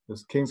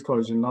 There's King's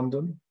College in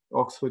London,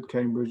 Oxford,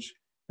 Cambridge,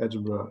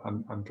 Edinburgh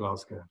and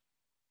Glasgow.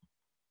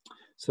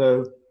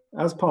 So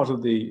as part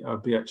of the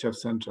BHF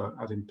Centre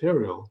at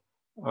Imperial,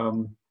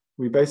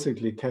 we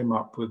basically came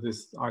up with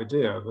this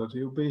idea that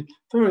it would be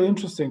very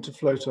interesting to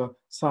float a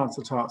Science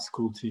at Heart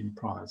School Team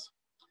Prize.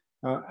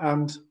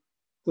 And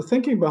the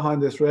thinking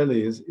behind this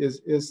really is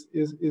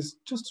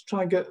just to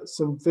try and get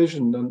some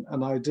vision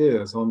and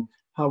ideas on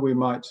how we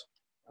might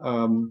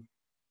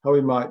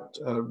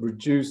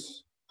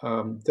reduce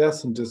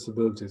deaths and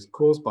disabilities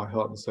caused by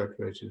heart and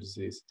circulatory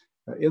disease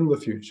in the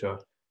future,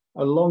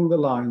 along the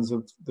lines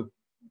of the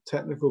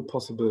technical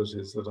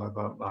possibilities that I've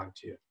outlined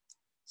here.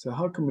 So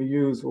how can we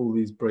use all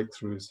these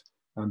breakthroughs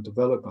and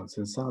developments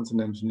in science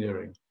and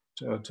engineering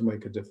to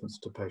make a difference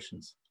to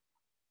patients?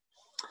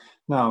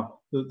 Now,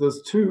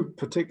 there's 2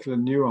 particular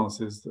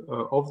nuances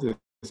of this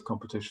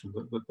competition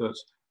that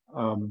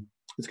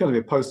it's going to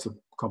be a poster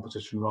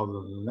competition rather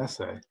than an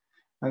essay.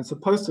 And it's a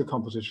poster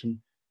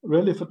competition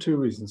really for 2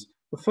 reasons.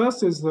 The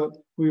first is that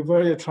we're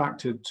very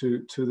attracted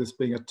to this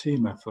being a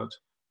team effort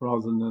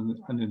rather than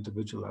an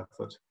individual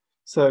effort.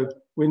 So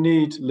we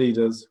need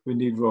leaders, we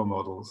need role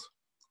models,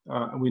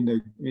 and we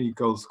need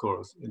goal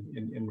scorers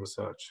in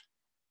research.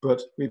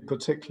 But we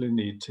particularly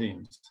need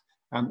teams.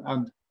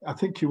 And I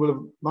think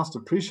you must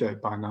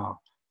appreciate by now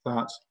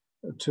that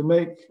to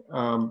make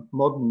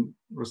modern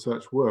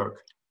research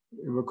work,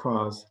 it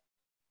requires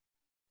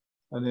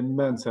an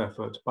immense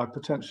effort by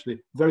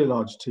potentially very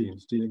large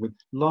teams dealing with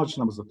large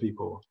numbers of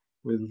people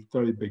with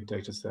very big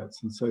data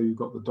sets. And so you've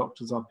got the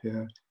doctors up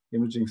here,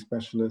 imaging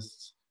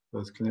specialists,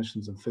 those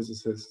clinicians and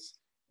physicists,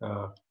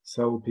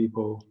 cell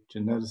people,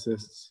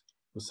 geneticists,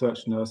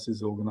 research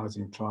nurses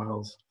organizing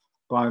trials,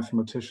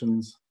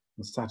 bioinformaticians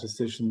and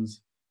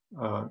statisticians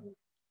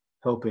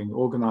helping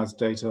organize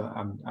data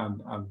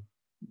and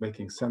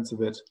making sense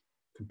of it,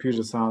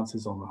 computer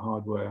sciences on the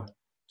hardware,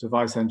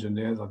 device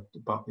engineers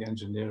about the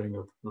engineering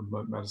of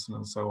remote medicine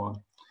and so on,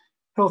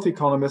 health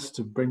economists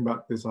to bring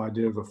back this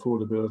idea of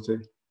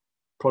affordability,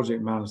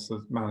 project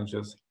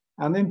managers,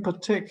 and in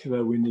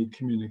particular, we need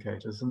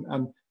communicators.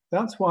 And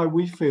that's why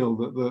we feel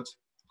that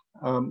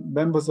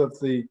members of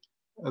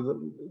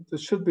there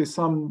should be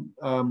some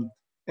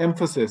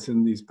emphasis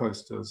in these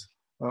posters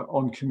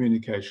on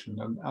communication,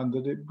 and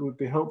that it would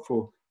be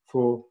helpful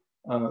for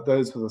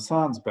those with a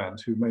science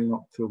bent who may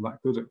not feel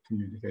that good at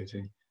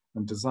communicating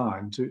and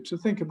design to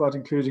think about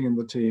including in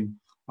the team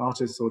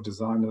artists or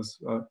designers,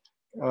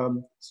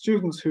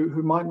 students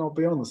who might not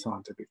be on the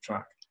scientific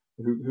track,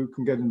 who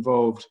can get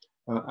involved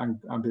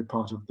and be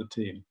part of the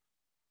team.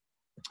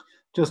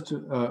 Just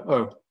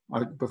to,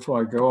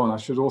 before I go on, I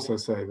should also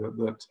say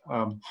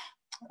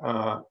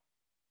that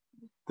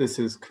this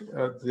is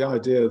the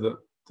idea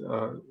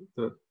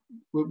that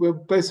we're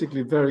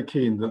basically very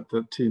keen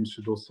that teams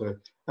should also,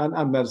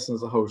 and medicine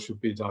as a whole, should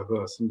be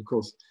diverse. And of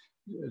course,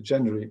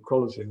 gender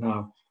equality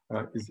now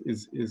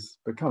is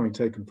becoming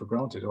taken for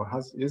granted, or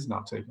is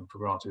now taken for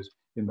granted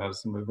in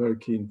medicine. We're very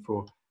keen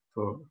for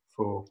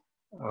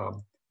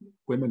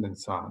women in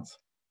science.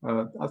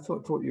 I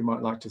thought you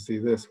might like to see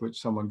this,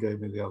 which someone gave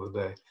me the other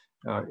day.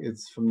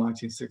 It's from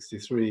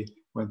 1963,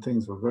 when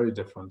things were very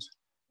different.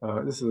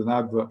 This is an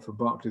advert for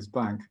Barclays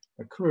Bank,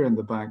 a career in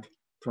the bank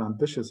for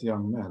ambitious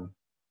young men,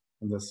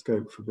 and there's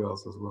scope for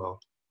girls as well.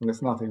 And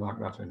it's nothing like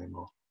that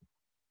anymore.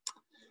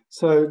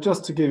 So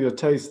just to give you a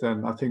taste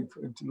then, I think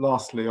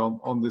lastly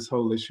on this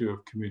whole issue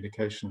of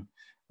communication,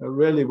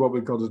 really what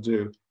we've got to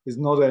do is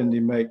not only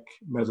make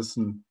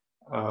medicine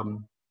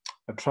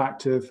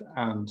attractive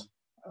and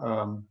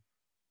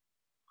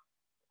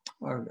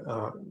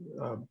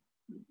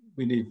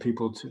we need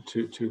people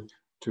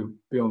to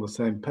be on the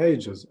same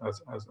page as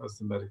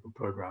the medical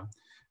program,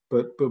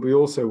 but we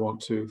also want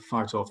to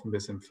fight off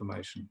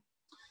misinformation.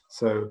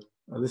 So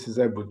this is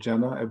Edward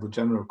Jenner. Edward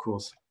Jenner, of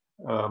course,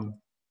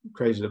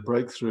 created a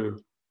breakthrough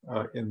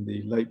in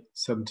the late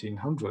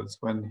 1700s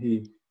when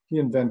he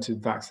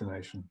invented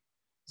vaccination.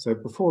 So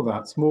before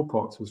that,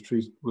 smallpox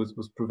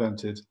was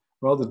prevented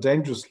rather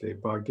dangerously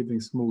by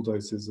giving small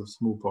doses of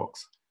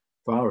smallpox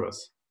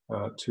virus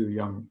to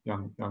young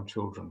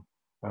children.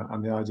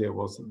 And the idea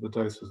was that the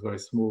dose was very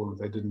small and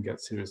they didn't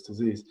get serious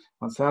disease.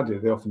 And sadly,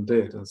 they often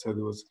did. And so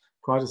there was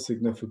quite a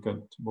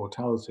significant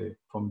mortality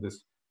from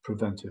this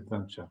preventive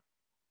venture.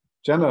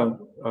 Jenner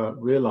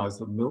realized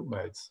that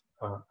milkmaids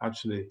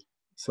actually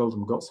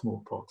seldom got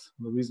smallpox.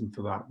 And the reason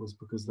for that was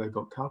because they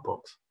got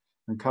cowpox,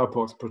 and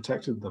cowpox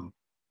protected them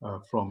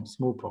from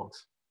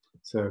smallpox.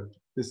 So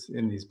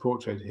in his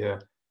portrait here,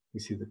 we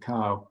see the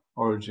cow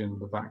origin,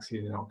 the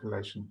vaccine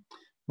inoculation.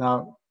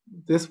 Now,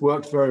 this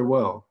worked very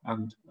well,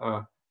 and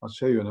I'll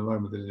show you in a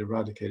moment that it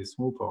eradicated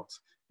smallpox.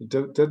 It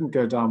didn't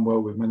go down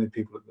well with many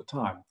people at the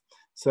time.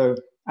 So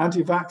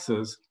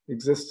anti-vaxxers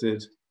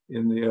existed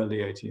in the early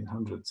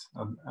 1800s.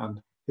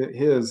 And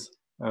here's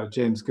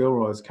James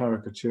Gilroy's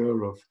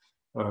caricature of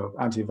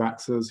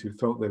anti-vaxxers who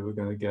felt they were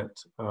going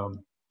to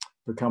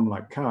become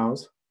like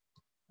cows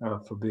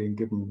for being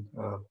given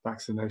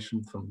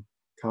vaccination from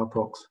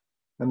cowpox.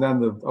 And then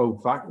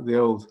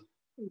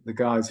the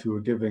guys who were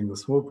giving the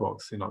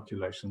smallpox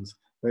inoculations,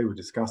 they were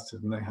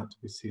disgusted and they had to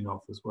be seen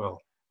off as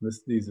well.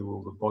 These are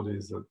all the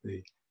bodies that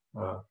the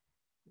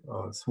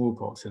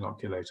smallpox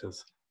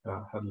inoculators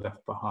had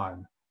left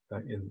behind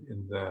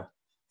in their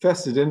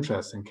vested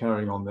interest in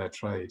carrying on their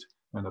trade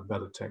when a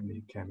better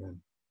technique came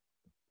in.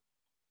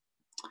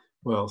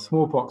 Well,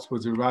 smallpox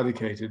was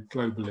eradicated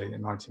globally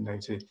in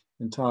 1980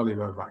 entirely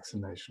by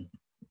vaccination.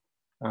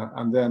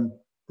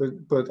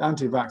 But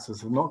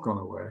anti-vaxxers have not gone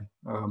away.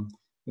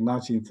 In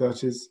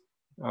 1930s,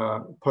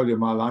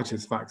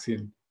 poliomyelitis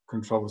vaccine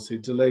controversy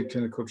delayed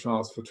clinical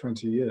trials for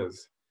 20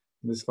 years.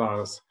 And this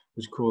virus,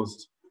 which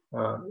caused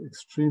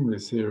extremely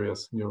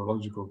serious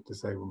neurological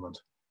disablement,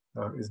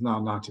 is now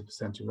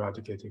 90%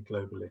 eradicated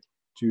globally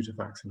due to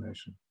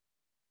vaccination.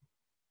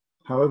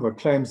 However,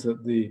 claims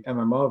that the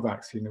MMR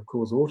vaccine have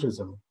caused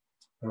autism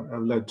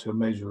have led to a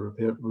major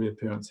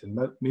reappearance in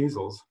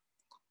measles.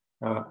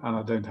 And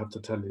I don't have to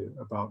tell you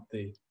about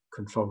the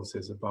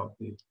controversies about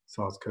the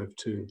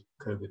SARS-CoV-2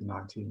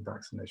 COVID-19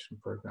 vaccination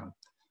program.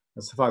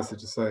 And suffice it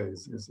to say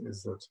is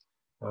that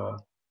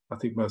I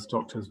think most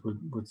doctors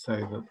would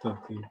say that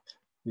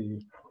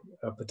the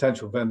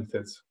potential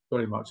benefits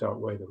very much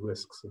outweigh the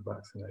risks of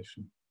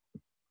vaccination.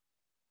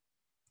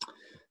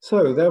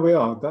 So there we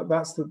are.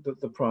 That's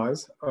the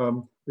prize.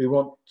 We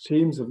want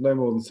teams of no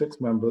more than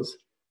 6 members.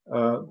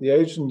 The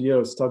age and year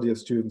of study of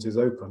students is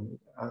open.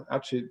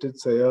 Actually, it did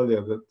say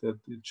earlier that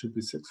it should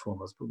be 6th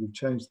formers, but we've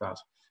changed that.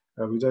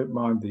 We don't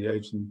mind the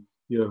age and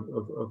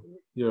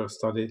year of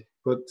study,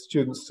 but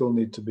students still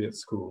need to be at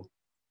school.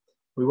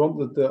 We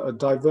want a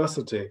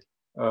diversity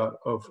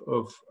of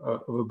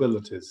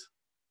abilities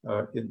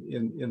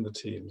in the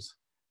teams.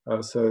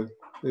 So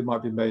they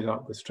might be made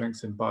up with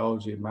strengths in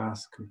biology,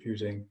 maths,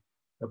 computing,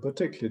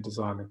 particularly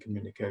design and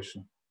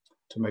communication,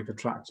 to make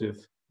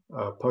attractive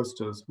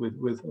posters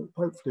with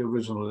hopefully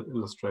original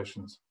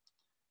illustrations.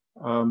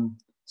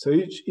 So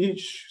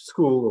each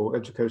school or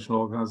educational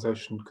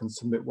organization can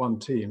submit 1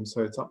 team,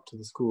 so it's up to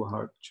the school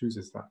how it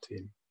chooses that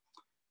team.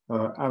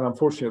 And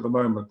unfortunately at the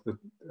moment,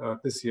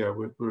 this year,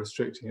 we're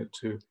restricting it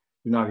to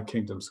United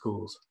Kingdom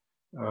schools.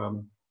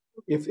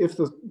 If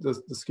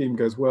the scheme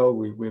goes well,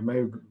 we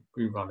may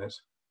rerun it,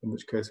 in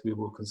which case we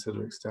will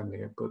consider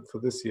extending it. But for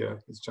this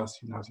year, it's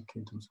just United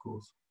Kingdom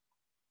schools.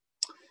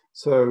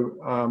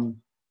 So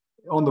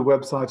on the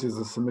website is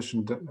a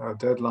submission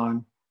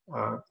deadline.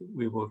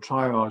 We will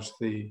triage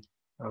the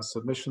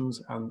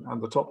submissions,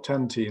 and the top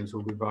 10 teams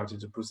will be invited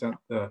to present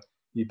their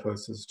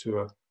ePosters to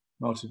a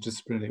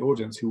multidisciplinary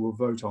audience who will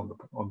vote on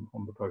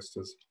the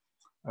posters.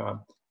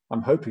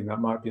 I'm hoping that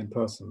might be in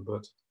person,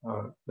 but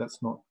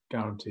let's not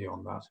guarantee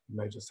on that. It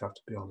may just have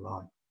to be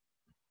online.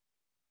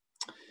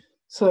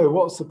 So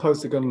what's the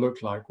poster going to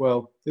look like?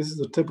 Well, this is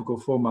a typical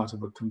format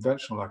of a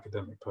conventional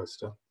academic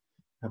poster.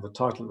 Have a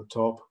title at the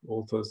top,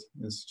 authors,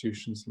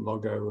 institutions,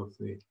 logo of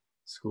the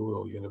school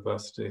or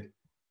university,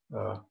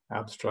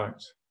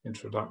 abstract,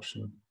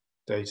 introduction,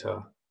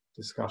 data,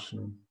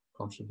 discussion,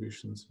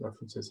 contributions,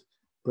 references.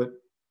 But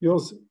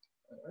yours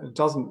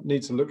doesn't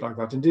need to look like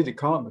that. Indeed, it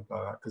can't look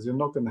like that because you're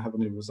not going to have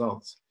any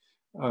results.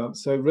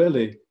 So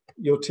really,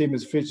 your team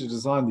is free to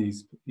design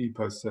these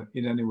ePoster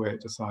in any way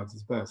it decides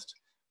is best.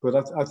 But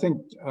I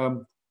think,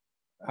 and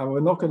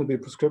we're not going to be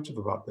prescriptive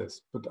about this,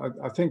 but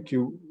I think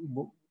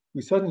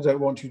we certainly don't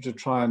want you to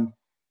try and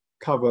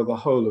cover the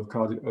whole of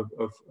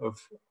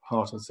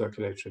heart and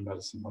circulatory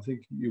medicine. I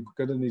think you're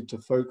going to need to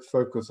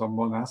focus on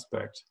one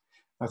aspect.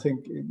 I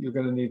think you're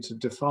going to need to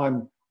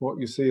define what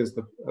you see as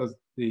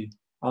the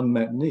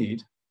unmet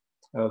need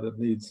that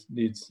needs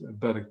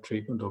better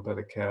treatment or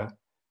better care.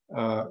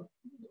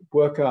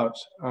 Work out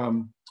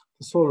the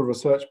sort of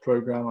research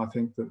program I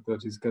think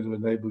that is going to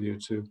enable you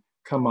to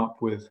come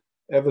up with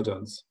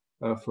evidence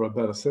for a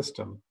better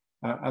system,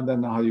 and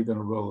then how you're going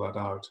to roll that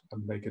out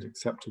and make it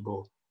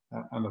acceptable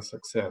and a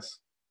success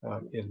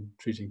in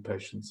treating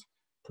patients,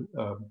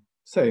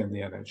 say in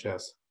the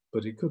NHS,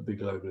 but it could be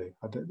globally.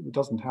 It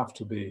doesn't have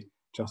to be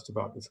just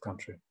about this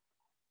country.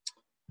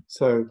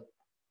 So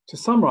to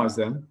summarize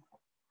then,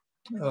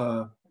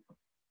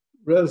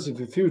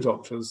 relatively few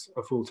doctors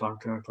are full-time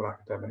clinical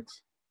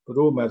academics, but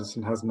all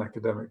medicine has an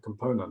academic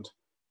component.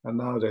 And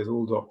nowadays,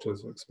 all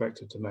doctors are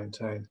expected to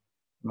maintain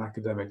an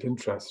academic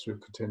interest through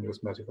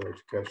continuous medical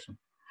education.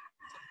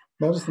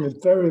 Medicine is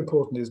very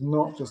important, is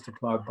not just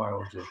applied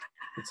biology.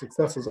 Its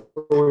success is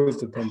always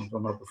dependent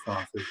on other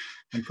sciences,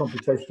 and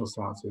computational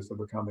sciences are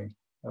becoming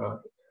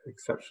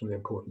exceptionally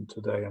important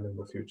today and in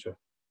the future.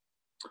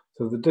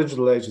 So the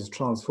digital age has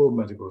transformed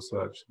medical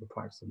research and the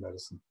practice of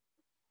medicine.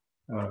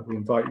 We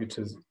invite you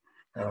to,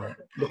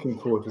 looking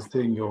forward to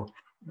seeing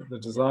the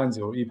designs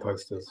of your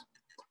ePosters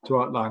to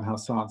outline how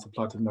science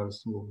applied to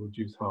medicine will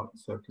reduce heart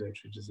and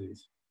circulatory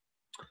disease.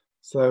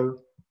 So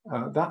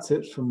that's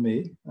it from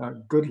me.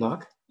 Good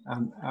luck,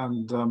 and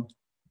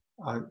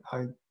I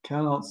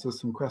can answer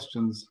some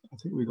questions. I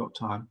think we've got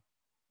time.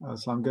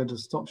 So I'm going to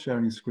stop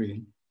sharing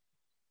screen,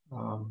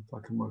 if I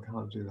can work out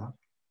how to do that.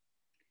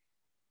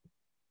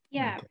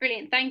 Yeah, okay.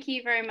 Brilliant. Thank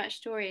you very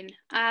much, Dorian.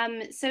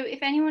 So if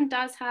anyone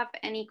does have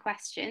any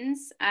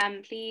questions,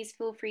 please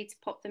feel free to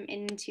pop them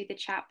into the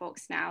chat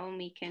box now, and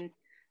we can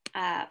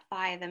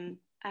fire them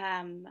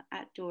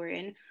at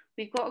Dorian.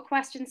 We've got a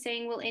question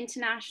saying, will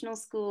international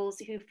schools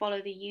who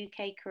follow the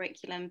UK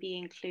curriculum be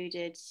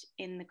included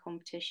in the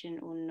competition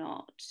or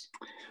not?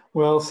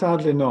 Well,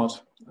 sadly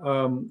not.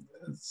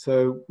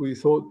 So we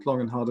thought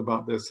long and hard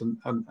about this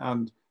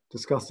and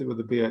discussed it with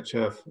the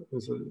BHF,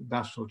 who's a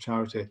national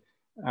charity.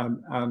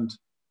 And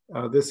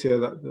this year,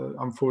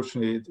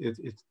 unfortunately,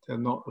 they're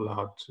not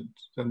allowed to.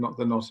 They're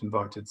not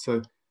invited.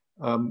 So,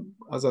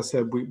 as I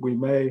said, we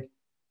may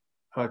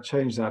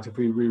change that if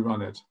we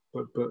rerun it.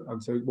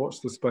 And so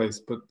watch the space.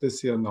 But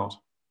this year, not.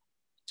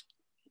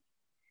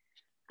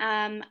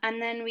 And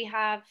then we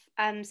have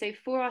so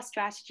for our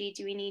strategy,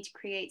 do we need to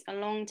create a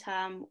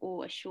long-term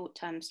or a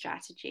short-term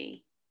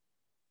strategy?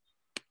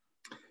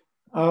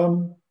 I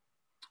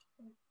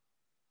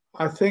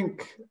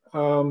think.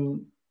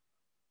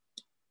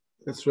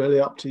 It's really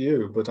up to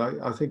you, but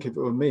I think if it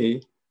were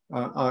me,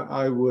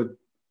 I would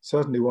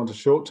certainly want a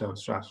short-term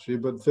strategy,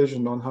 but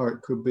vision on how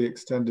it could be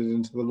extended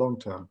into the long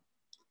term.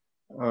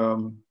 I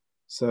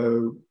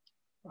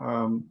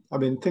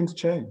mean, things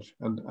change,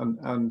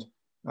 and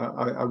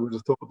I would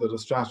have thought that a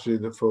strategy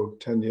that for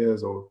 10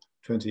 years or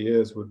 20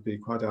 years would be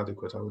quite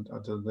adequate. I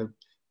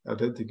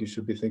don't think you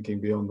should be thinking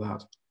beyond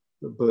that.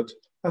 But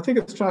I think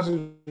a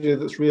strategy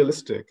that's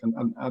realistic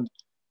and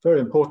very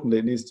importantly,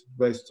 it needs to be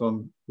based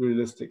on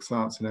realistic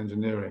science and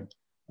engineering.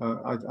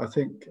 I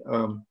think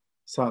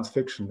science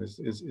fiction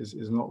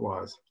is not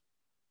wise.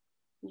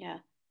 Yeah,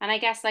 and I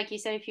guess, like you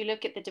said, if you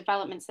look at the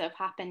developments that have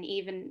happened,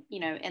 even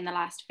in the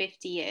last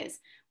 50 years,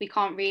 we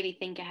can't really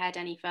think ahead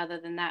any further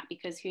than that,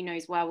 because who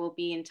knows where we'll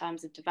be in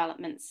terms of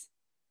developments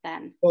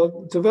then.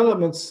 Well,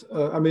 developments.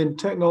 I mean,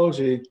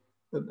 technology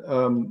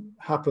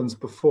happens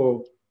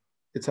before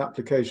its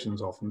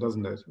applications often,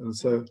 doesn't it? And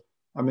so,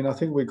 I mean, I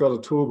think we've got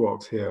a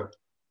toolbox here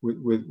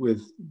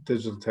with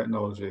digital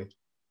technology,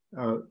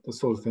 the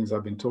sort of things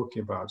I've been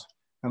talking about.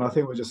 And I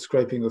think we're just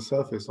scraping the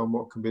surface on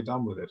what can be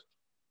done with it.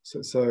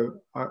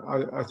 So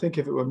I think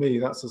if it were me,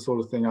 that's the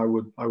sort of thing I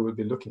would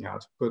be looking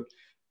at. But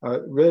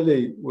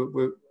really,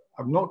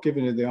 I'm not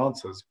giving you the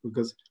answers,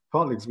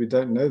 partly because we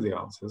don't know the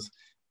answers,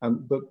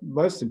 but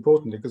most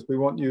importantly, because we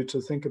want you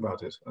to think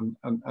about it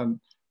and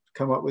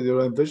come up with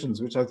your own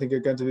visions, which I think are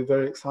going to be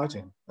very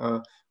exciting.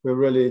 We're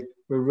really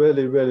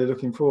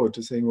looking forward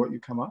to seeing what you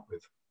come up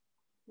with.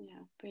 Yeah,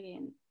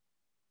 brilliant.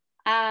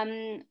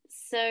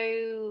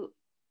 So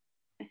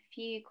a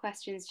few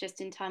questions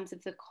just in terms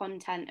of the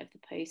content of the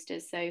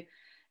posters. So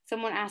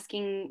someone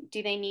asking,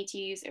 do they need to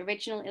use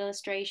original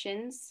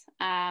illustrations,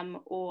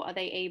 or are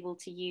they able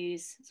to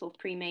use sort of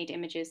pre-made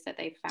images that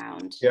they've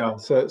found? Yeah,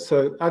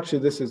 so actually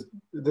this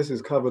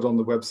is covered on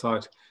the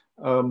website.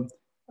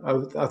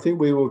 I think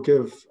we will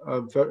give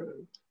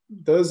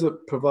those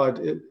that provide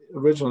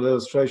original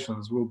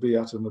illustrations will be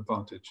at an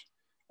advantage.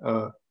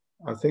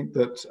 I think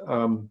that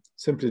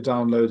simply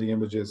downloading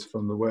images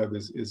from the web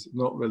is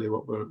not really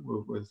what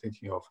we're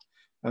thinking of,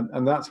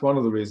 and that's one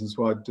of the reasons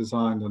why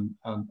design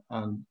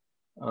and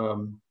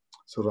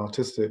sort of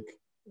artistic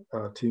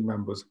team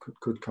members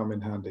could come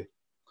in handy.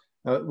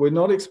 We're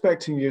not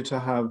expecting you to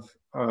have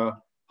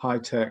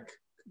high-tech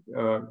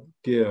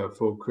gear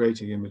for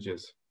creating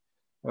images.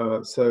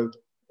 I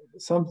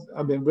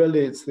mean,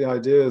 really, it's the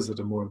ideas that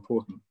are more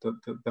important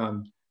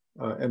than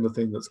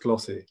anything that's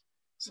glossy.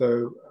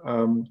 So,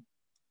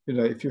 you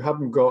know, if you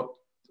haven't got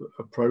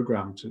a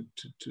program to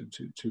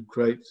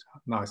create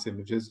nice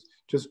images,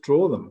 just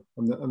draw them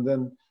and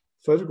then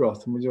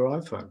photograph them with your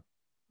iPhone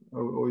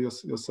or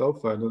your cell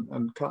phone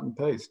and cut and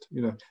paste.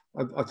 You know,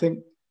 I think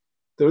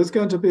there is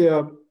going to be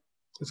a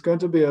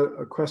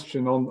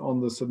question on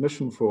the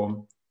submission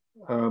form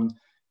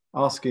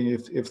asking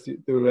if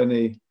there are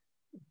any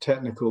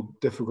technical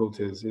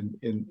difficulties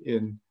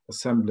in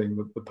assembling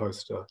the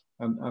poster,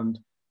 and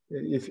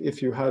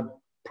if you had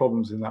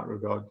problems in that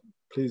regard,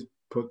 please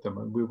put them,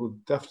 and we will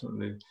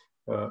definitely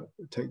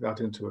take that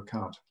into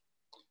account.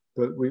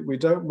 But we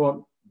don't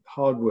want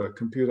hardware,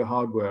 computer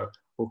hardware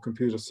or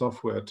computer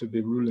software to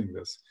be ruling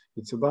this.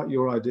 It's about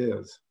your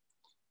ideas,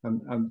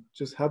 and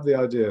just have the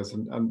ideas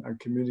and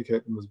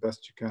communicate them as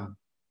best you can.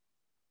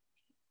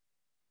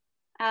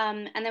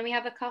 And then we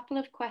have a couple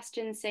of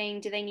questions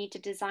saying, do they need to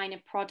design a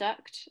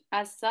product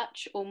as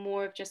such, or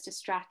more of just a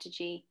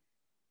strategy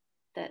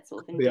that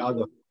sort of The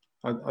other.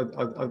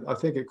 I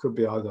think it could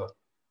be either.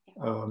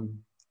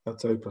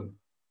 That's open.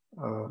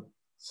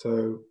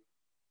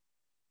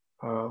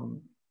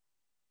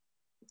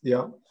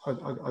 Yeah,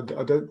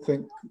 I don't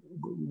think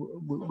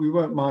we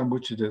won't mind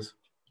which it is.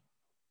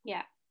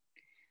 Yeah.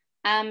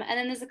 And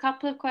then there's a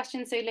couple of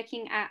questions. So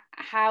looking at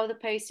how the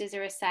posters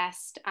are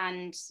assessed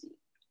and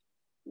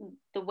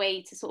the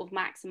way to sort of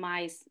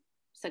maximize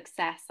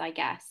success, I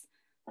guess,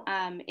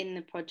 in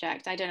the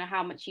project. I don't know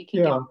how much you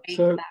can give away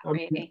for that,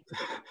 really.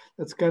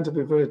 It's going to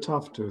be very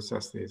tough to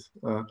assess these.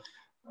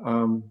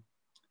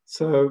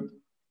 So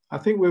I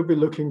think we'll be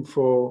looking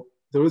for,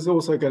 there is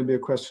also going to be a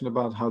question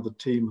about how the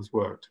team has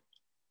worked,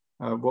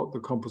 what the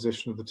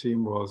composition of the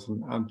team was,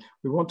 and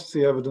we want to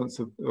see evidence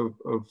of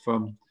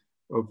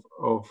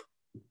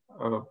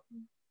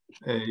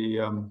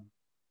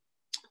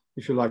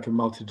if you like, a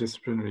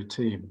multidisciplinary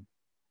team.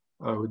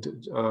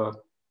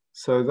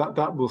 So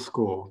that will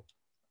score.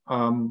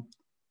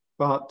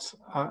 But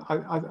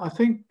I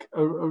think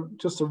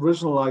just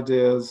original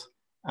ideas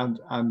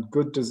and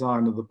good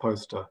design of the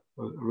poster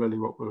are really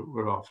what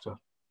we're after.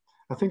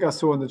 I think I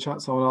saw in the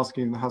chat someone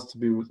asking, there has to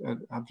be,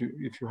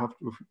 if you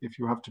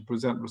have to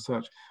present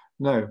research.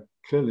 No,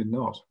 clearly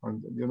not.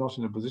 You're not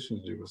in a position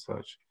to do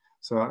research.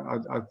 So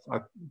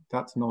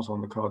that's not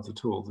on the cards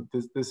at all.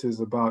 This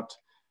is about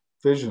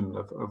vision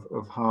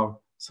of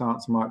how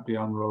science might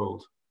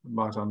unroll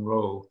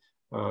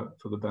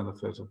for the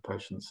benefit of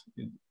patients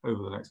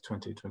over the next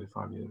 20,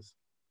 25 years.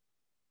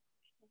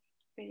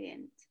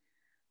 Brilliant.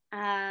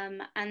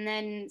 And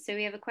then, so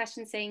we have a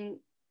question saying,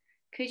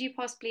 could you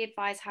possibly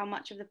advise how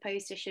much of the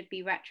poster should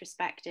be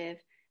retrospective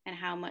and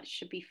how much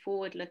should be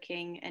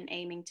forward-looking and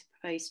aiming to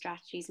propose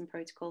strategies and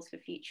protocols for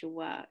future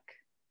work?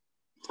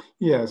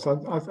 Yes,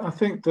 I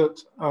think that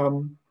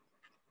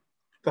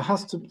there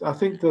has to, I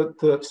think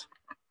that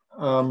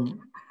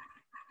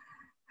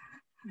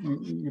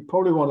you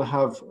probably want to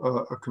have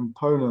a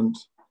component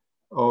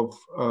of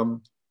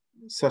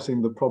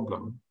setting the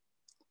problem,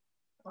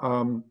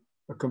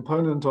 a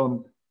component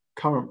on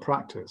current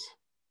practice,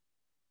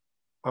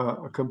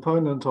 a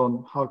component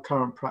on how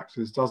current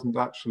practice doesn't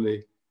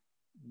actually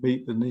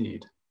meet the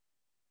need,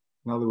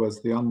 in other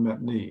words, the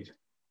unmet need,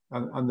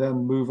 and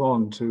then move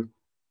on to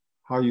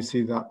how you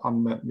see that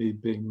unmet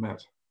need being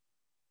met.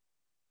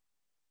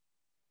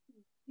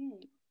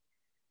 Okay.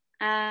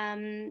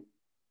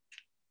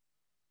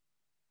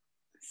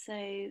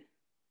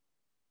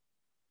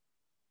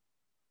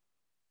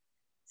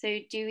 So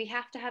do we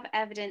have to have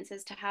evidence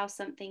as to how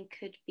something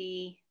could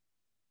be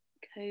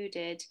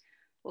coded,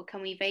 or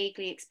can we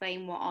vaguely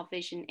explain what our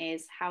vision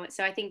is?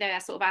 So I think they're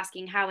sort of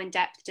asking, how in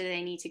depth do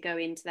they need to go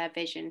into their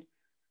vision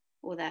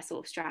or their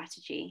sort of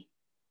strategy?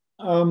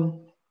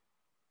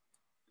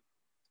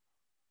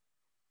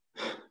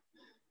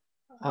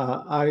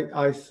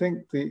 I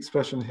think the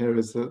expression here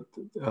is that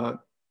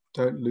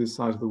don't lose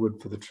sight of the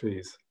wood for the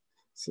trees.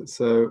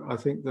 So I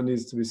think there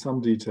needs to be some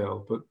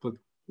detail, but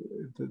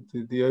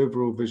the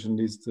overall vision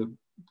needs to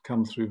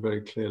come through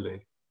very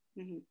clearly.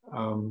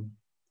 Mm-hmm.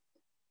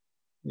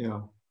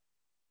 Yeah.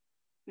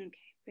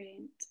 Okay,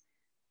 brilliant.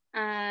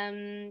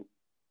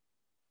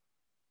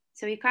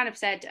 So we've kind of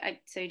said,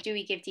 so do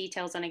we give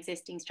details on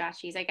existing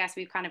strategies? I guess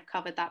we've kind of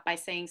covered that by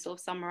saying, sort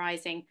of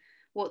summarizing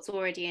what's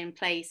already in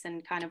place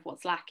and kind of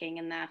what's lacking,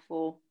 and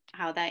therefore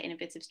how their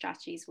innovative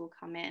strategies will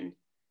come in.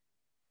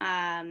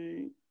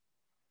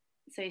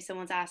 So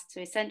someone's asked, so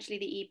essentially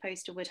the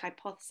ePoster would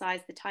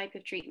hypothesize the type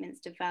of treatments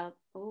developed.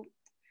 Oh,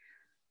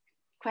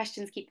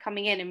 questions keep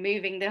coming in and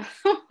moving the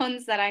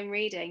ones that I'm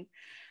reading.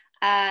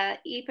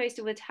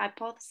 ePoster would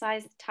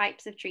hypothesize the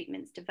types of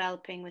treatments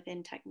developing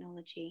within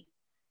technology.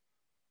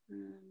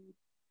 I'm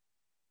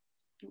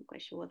not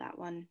quite sure what that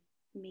one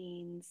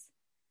means.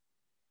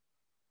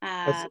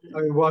 I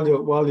mean,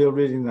 while you're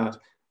reading that,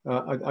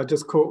 I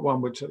just caught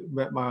one which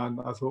met my eye.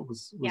 I thought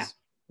was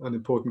an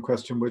important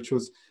question, which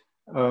was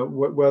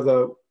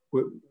whether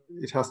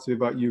it has to be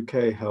about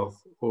UK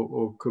health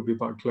or could be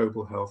about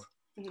global health.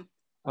 Mm-hmm.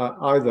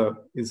 Either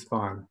is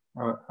fine.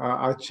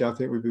 Actually, I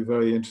think we'd be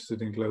very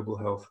interested in global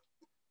health.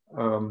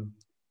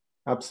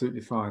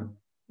 Absolutely fine,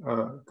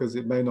 because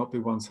it may not be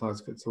one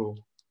size fits all.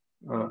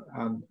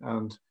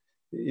 And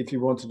if you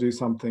want to do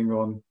something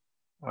on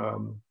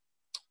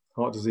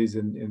heart disease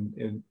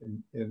in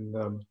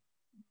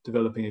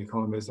developing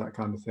economies, that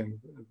kind of thing,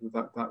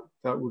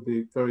 that would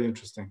be very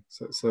interesting.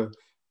 So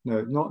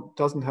no,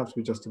 doesn't have to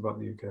be just about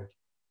the UK.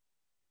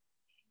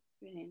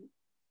 Brilliant.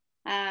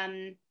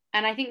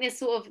 And I think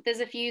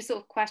there's a few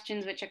sort of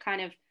questions which are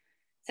kind of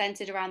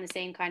centered around the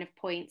same kind of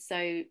point.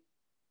 So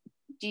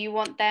do you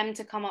want them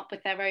to come up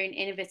with their own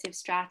innovative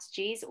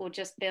strategies or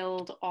just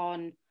build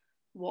on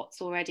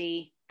what's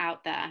already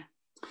out there?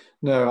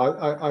 No,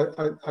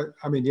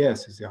 I mean,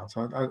 yes is the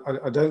answer.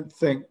 I don't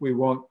think we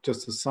want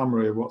just a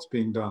summary of what's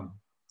being done.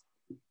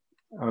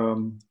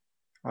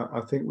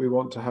 I think we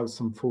want to have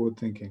some forward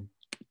thinking.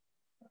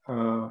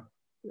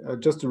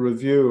 Just a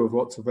review of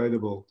what's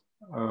available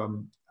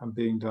and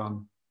being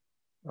done.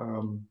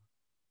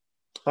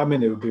 I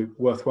mean, it would be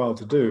worthwhile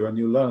to do and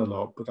you'll learn a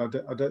lot, but I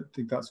don't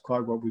think that's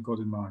quite what we've got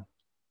in mind.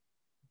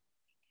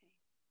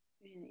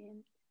 Okay,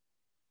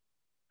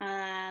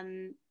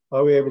 brilliant.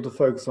 Are we able to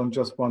focus on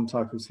just one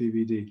type of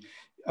CVD?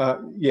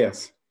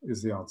 Yes,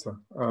 is the answer.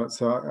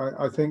 So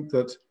I think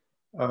that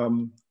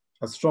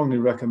I strongly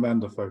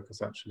recommend a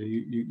focus, actually.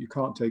 You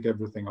can't take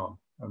everything on.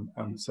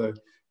 And so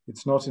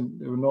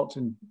we're not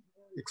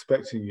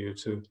expecting you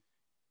to,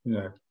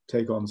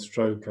 take on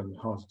stroke and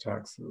heart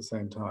attacks at the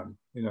same time.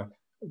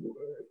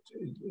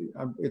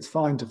 It's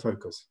fine to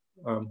focus.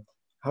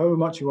 However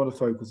much you want to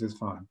focus is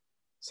fine.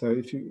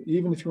 So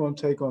even if you want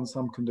to take on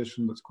some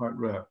condition that's quite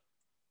rare,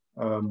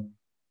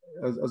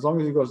 as long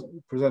as you've got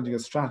presenting a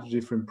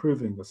strategy for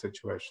improving the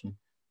situation,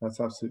 that's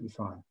absolutely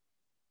fine.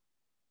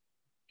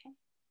 Okay.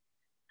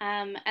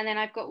 And then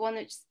I've got one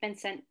that's been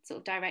sent sort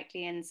of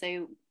directly in.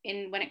 So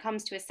when it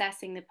comes to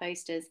assessing the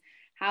posters,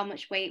 how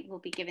much weight will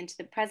be given to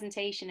the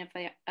presentation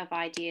of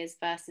ideas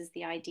versus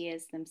the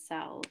ideas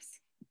themselves?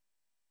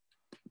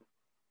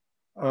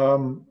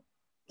 I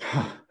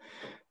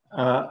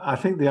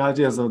think the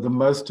ideas are the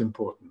most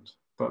important,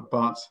 but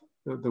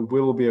there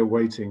will be a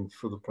weighting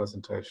for the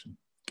presentation.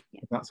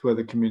 Yeah. That's where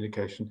the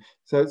communication.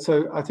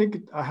 So I think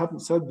I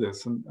haven't said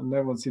this, and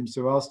no one seems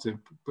to have asked it,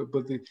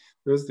 but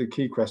there's the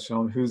key question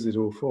on who's it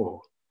all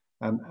for,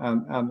 and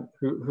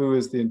who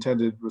is the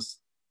intended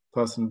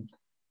person,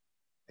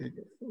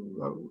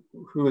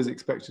 who is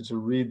expected to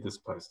read this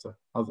poster,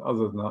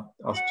 other than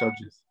us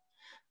judges.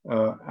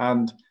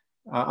 And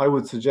I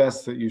would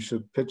suggest that you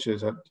should pitch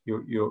it at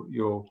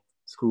your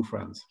school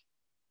friends,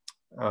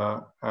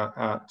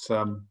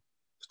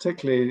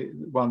 particularly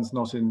ones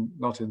not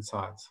in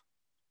science.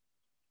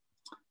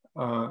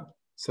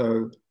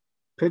 So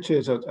pitch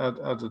it at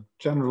a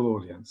general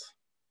audience,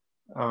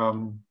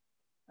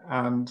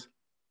 and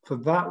for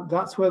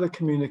that's where the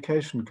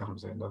communication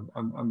comes in,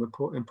 and the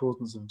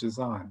importance of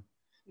design.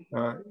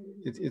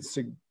 It's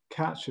to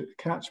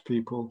catch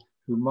people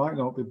who might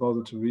not be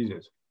bothered to read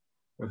it,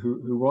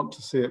 who want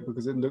to see it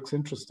because it looks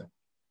interesting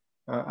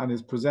and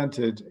is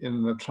presented in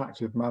an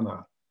attractive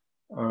manner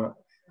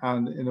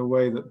and in a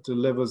way that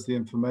delivers the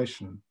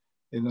information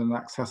in an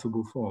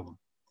accessible form.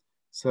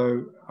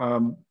 So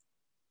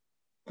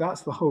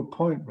that's the whole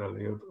point,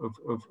 really,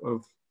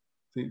 of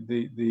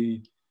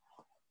the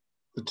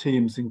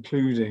teams,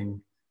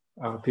 including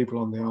people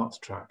on the arts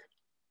track.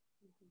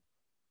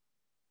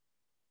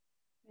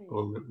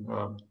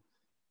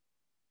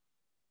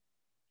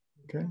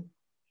 Okay.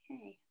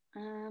 Okay.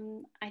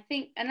 I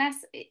think,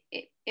 unless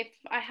if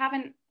I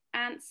haven't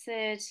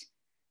answered,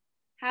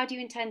 how do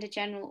you intend a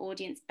general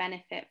audience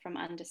benefit from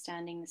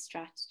understanding the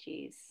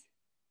strategies?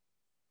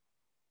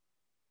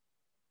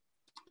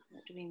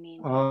 What do we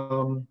mean?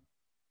 I'm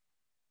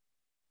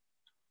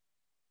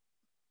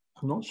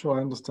not sure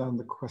I understand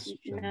the question.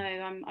 No,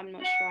 I'm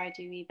not sure I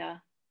do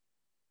either.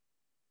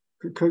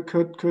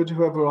 Could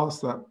whoever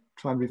asked that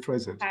try and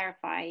rephrase it?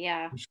 Clarify,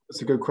 yeah.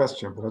 It's a good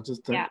question, but I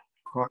just don't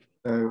quite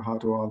know how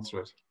to answer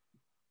it.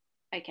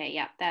 Okay,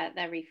 yeah,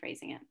 they're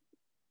rephrasing it.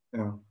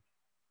 Yeah.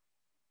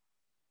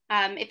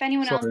 If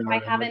anyone else,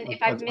 Sorry,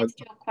 if I've missed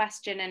your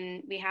question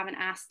and we haven't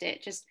asked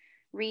it, just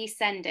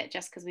resend it,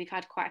 just because we've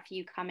had quite a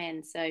few come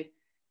in. So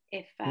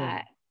if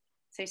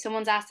so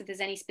someone's asked if there's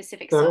any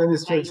specific so software. any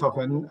specific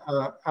software,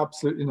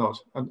 absolutely not.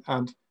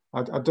 And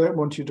I don't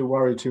want you to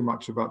worry too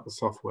much about the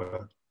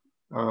software.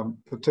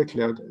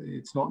 Particularly,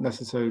 it's not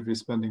necessary to be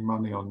spending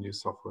money on new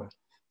software.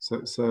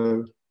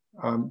 So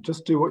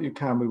just do what you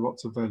can with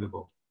what's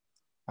available,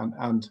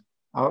 and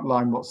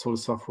outline what sort of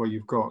software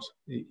you've got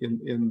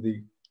in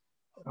the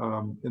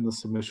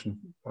submission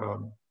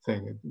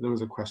thing. There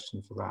was a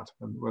question for that,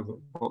 and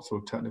what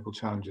sort of technical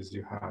challenges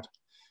you had.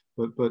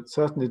 But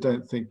certainly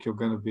don't think you're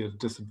going to be at a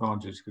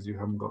disadvantage because you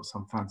haven't got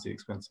some fancy,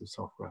 expensive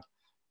software.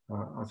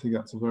 I think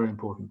that's a very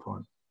important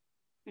point.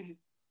 Mm-hmm.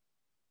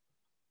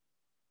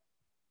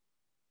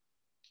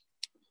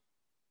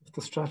 If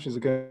the strategies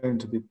are going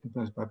to be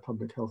implemented by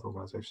public health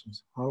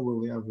organisations, how will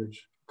the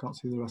average, I can't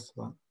see the rest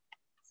of that.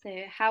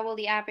 So how will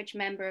the average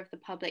member of the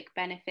public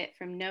benefit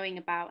from knowing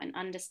about and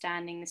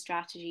understanding the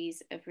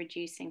strategies of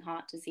reducing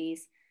heart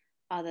disease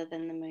other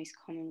than the most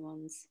common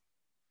ones?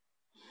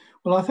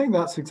 Well, I think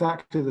that's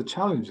exactly the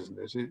challenge, isn't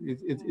it?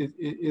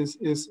 It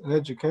is an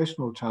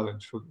educational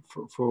challenge for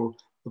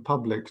the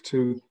public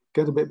to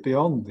get a bit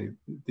beyond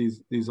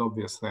these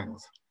obvious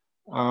things,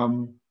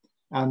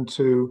 and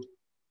to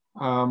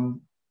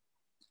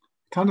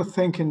kind of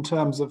think in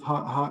terms of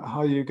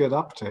how you get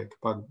uptake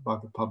by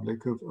the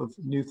public of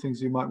new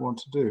things you might want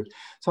to do.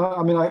 So,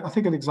 I mean, I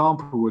think an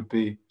example would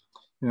be,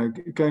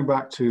 going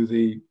back to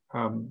the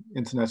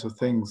Internet of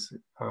Things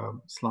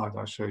slide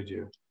I showed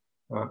you,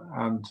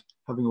 and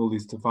having all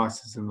these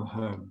devices in the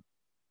home.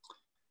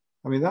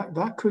 I mean,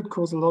 that could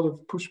cause a lot of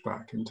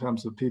pushback in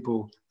terms of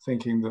people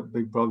thinking that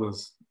Big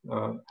Brother's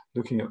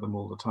looking at them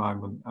all the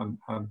time, and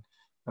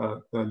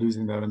they're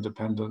losing their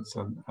independence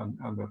and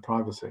their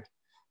privacy.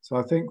 So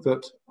I think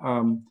that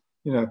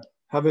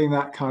having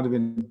that kind of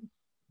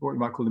what you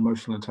might call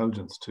emotional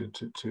intelligence to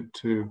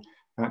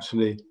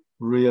actually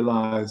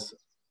realize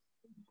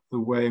the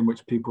way in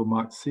which people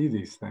might see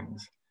these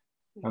things,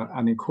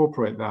 and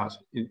incorporate that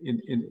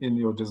in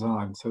your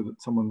design, so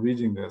that someone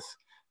reading this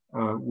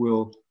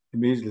will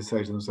immediately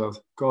say to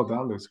themselves, "God,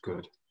 that looks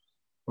good,"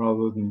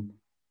 rather than,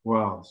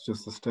 "Wow, it's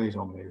just the state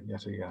on me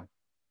yet again."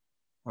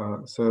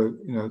 So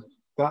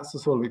that's the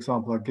sort of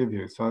example I give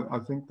you. So I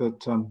think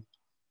that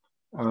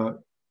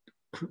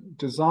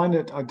design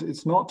it.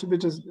 It's not to be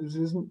just.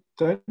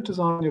 Don't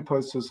design your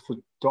posters for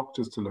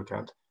doctors to look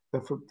at.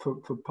 They're for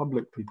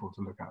public people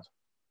to look at.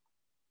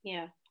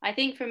 Yeah, I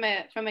think from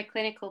a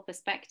clinical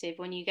perspective,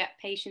 when you get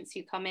patients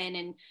who come in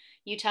and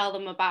you tell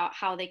them about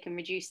how they can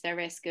reduce their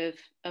risk of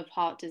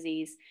heart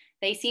disease,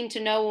 they seem to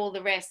know all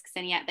the risks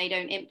and yet they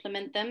don't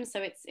implement them.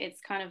 So it's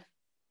kind of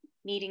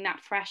needing that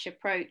fresh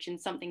approach and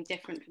something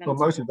different for them. Well,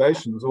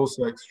 motivation is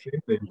also an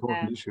extremely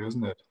important issue,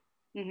 isn't it?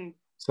 Mm-hmm.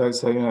 So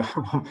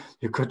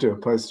you could do a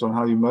post on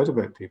how you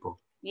motivate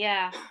people.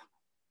 Yeah.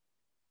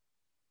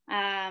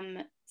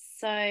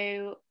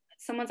 So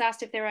someone's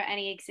asked if there are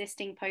any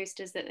existing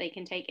posters that they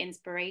can take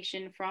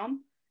inspiration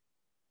from.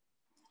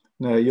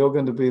 No, you're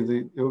going to be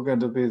the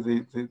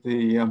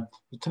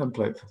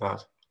template for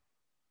that.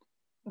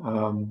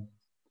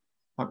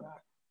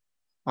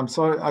 I'm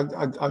sorry,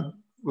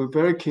 we're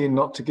very keen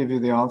not to give you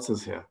the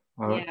answers here.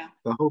 Yeah.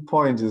 The whole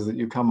point is that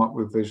you come up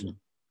with vision.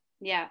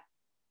 Yeah.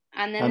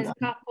 And then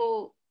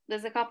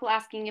there's a couple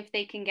asking if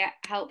they can get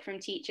help from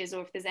teachers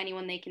or if there's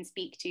anyone they can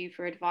speak to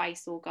for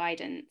advice or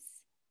guidance.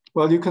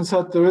 Well, you can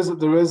set, there is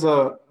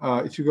a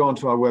if you go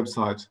onto our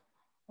website,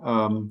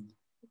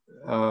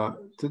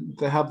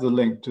 they have the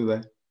link, do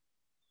they?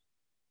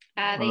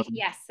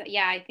 Yes,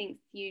 yeah, I think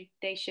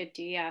they should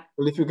do, yeah.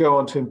 Well, if you go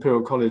onto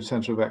Imperial College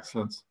Centre of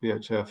Excellence,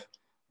 BHF,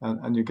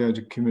 and you go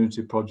to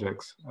community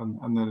projects,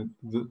 and then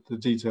the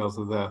details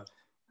are there,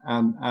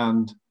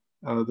 and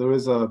there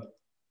is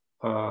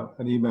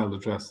an email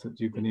address that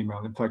you can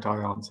email. In fact,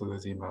 I answer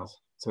those emails,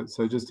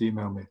 so just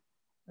email me,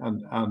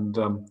 and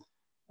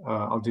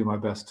I'll do my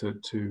best to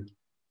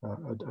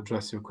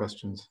address your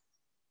questions.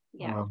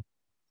 Yeah.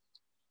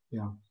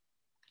 Yeah.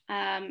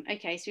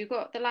 Okay, so we've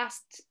got the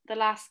last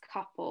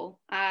couple.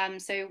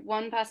 So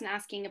one person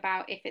asking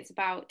about if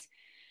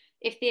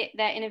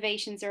their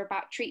innovations are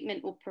about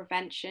treatment or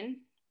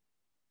prevention.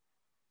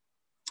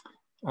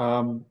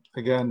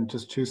 Again,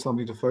 just choose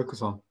something to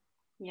focus on.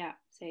 Yeah,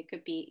 so it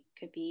could be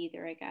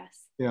either, I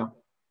guess. Yeah.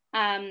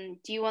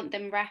 Do you want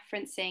them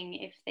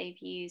referencing if they've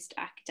used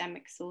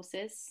academic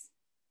sources?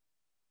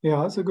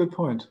 Yeah, that's a good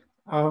point.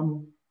 I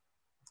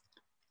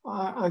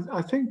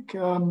think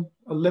a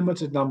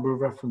limited number of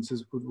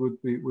references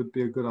would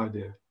be a good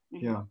idea.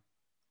 Mm-hmm. Yeah.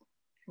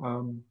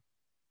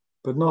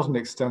 But not an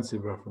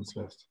extensive reference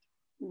list.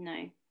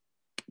 No.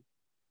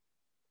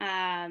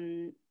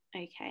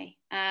 Okay.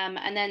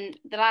 And then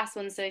the last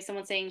one, so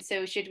someone's saying,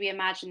 so should we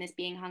imagine this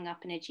being hung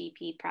up in a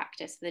GP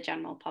practice for the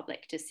general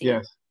public to see?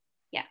 Yes.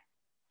 Yeah.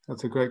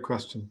 That's a great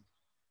question.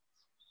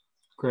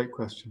 Great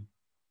question.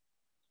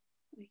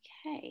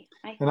 Okay.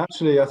 And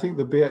actually, I think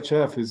the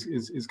BHF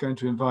is going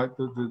to invite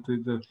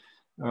the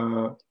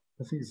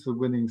I think it's the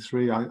winning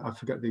three, I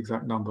forget the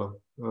exact number,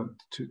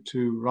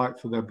 to write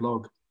for their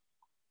blog.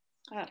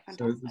 Oh,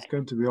 so there's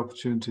going to be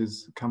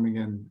opportunities coming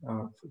in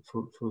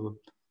for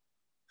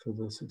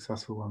the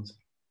successful ones.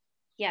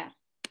 Yeah,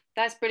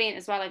 that's brilliant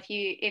as well.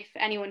 If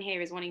anyone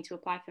here is wanting to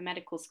apply for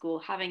medical school,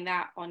 having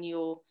that on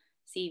your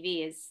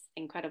CV is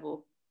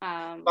incredible.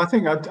 I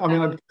think I'd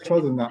go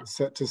further than that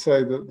to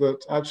say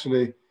that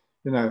actually,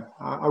 you know,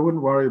 I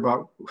wouldn't worry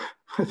about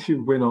whether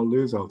you win or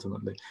lose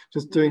ultimately.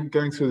 Just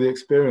going through the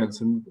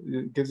experience, and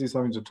it gives you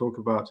something to talk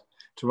about,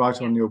 to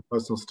write on your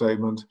personal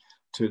statement,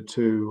 to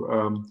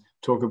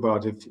talk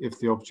about if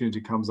the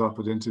opportunity comes up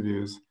at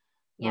interviews.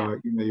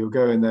 You know, you'll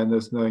go in there and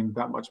there's knowing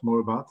that much more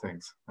about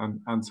things,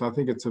 and so I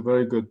think it's a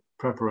very good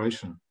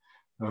preparation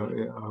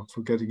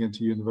for getting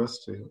into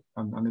university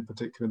and in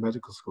particular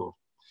medical school.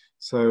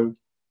 So.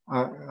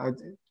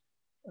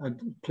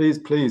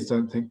 Please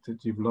don't think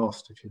that you've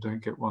lost if you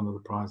don't get one of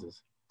the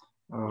prizes.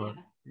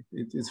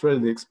 It's really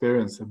the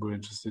experience that we're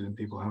interested in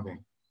people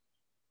having.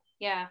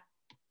 Yeah,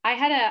 I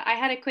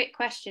had a quick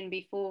question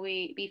before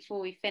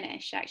we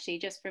finish, actually,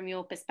 just from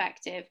your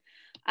perspective.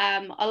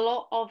 A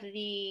lot of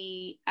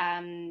the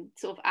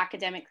sort of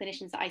academic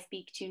clinicians that I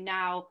speak to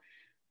now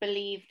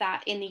believe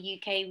that in the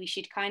UK we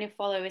should kind of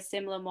follow a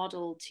similar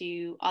model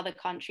to other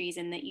countries,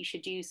 and that you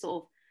should do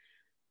sort of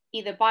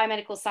either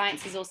biomedical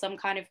sciences or some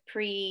kind of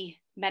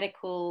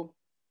pre-medical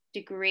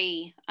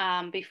degree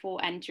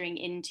before entering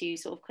into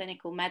sort of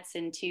clinical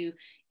medicine, to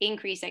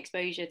increase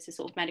exposure to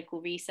sort of medical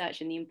research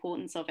and the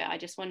importance of it. I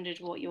just wondered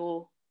what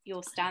your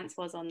stance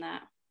was on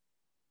that.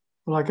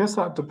 Well, I guess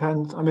that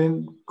depends. I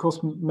mean, of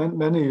course,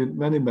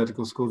 many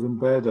medical schools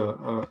embed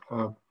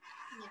the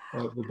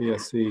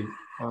BSc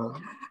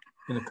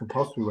in a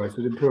compulsory way. So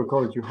at Imperial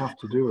College, you have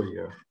to do a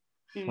year.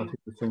 I think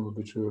the same would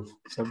be true of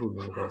several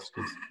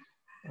universities.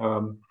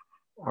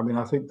 I mean,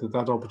 I think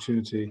that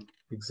opportunity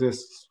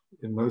exists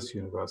in most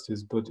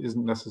universities, but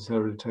isn't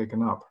necessarily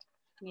taken up.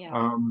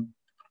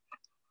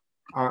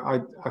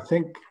 I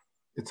think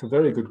it's a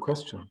very good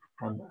question,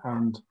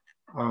 and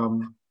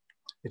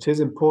it is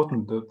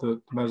important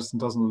that medicine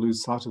doesn't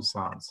lose sight of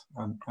science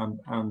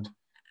and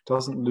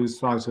doesn't lose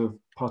sight of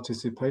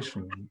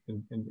participation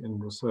in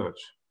research.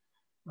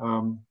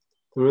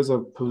 There is a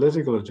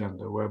political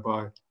agenda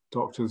whereby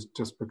doctors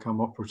just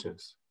become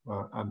operatives,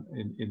 and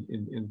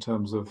in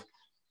terms of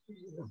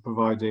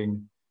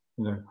providing,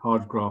 you know,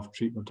 hard graft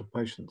treatment of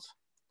patients.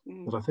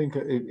 But I think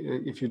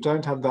if you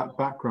don't have that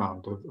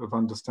background of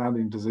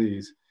understanding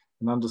disease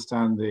and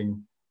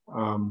understanding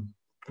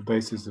the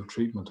basis of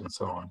treatment and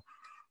so on,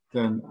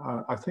 then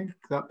I think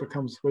that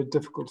becomes very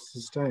difficult to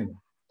sustain.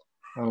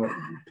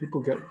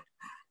 People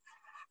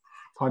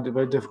find it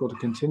very difficult to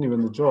continue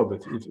in the job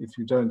if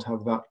you don't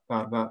have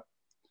that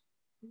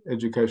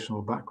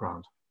educational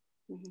background.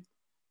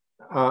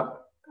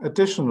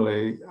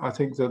 Additionally, I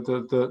think that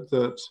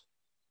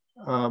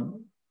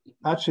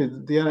actually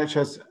the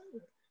NHS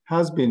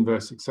has been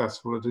very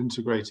successful at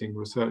integrating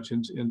research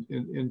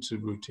into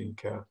routine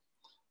care,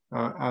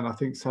 and I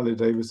think Sally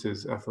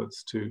Davis's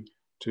efforts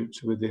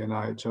with the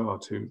NIHR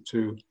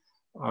to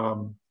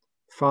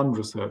fund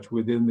research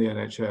within the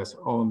NHS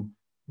on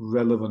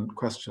relevant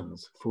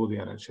questions for the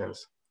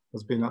NHS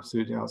has been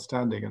absolutely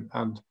outstanding.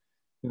 And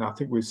you know, I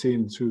think we've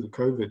seen through the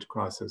COVID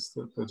crisis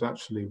that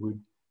actually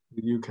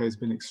the UK has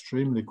been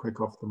extremely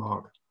quick off the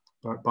mark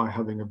by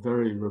having a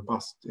very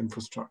robust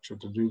infrastructure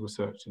to do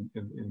research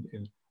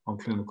on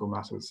clinical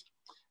matters.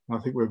 And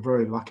I think we're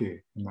very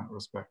lucky in that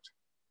respect.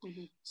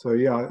 So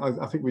yeah,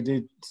 I think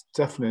we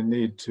definitely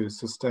need to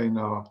sustain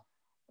our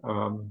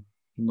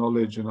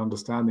knowledge and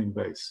understanding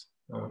base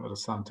at a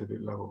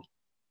scientific level.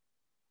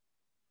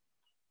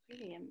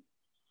 Brilliant.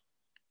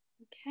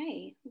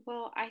 Okay,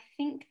 well, I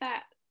think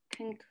that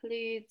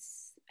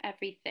concludes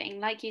everything.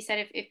 Like you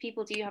said, if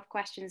people do have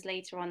questions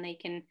later on, they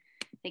can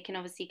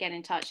obviously get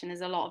in touch, and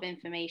there's a lot of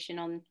information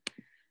on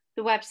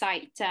the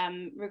website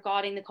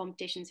regarding the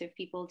competition. So if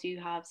people do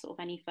have sort of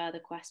any further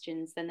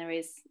questions, then there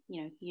is,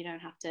 you know, you don't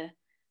have to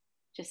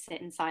just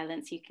sit in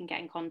silence. You can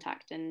get in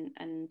contact and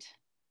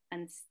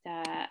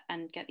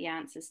get the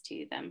answers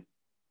to them.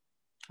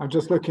 I'm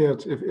just looking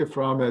at if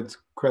Ahmed's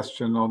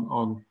question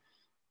on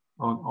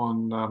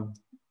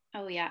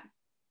oh yeah,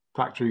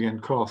 factoring in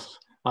cost.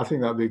 I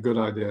think that'd be a good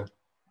idea.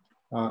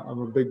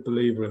 I'm a big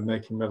believer in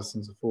making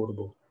medicines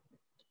affordable.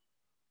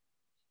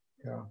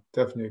 Yeah,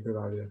 definitely a good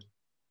idea.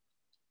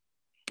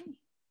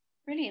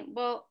 Brilliant.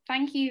 Well,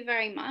 thank you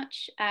very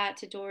much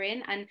to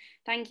Dorian, and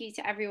thank you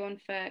to everyone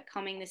for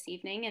coming this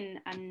evening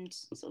and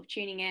sort of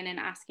tuning in and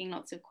asking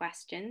lots of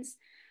questions.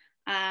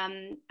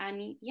 And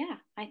yeah,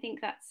 I think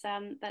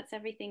that's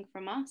everything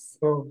from us.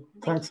 Well,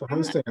 thanks for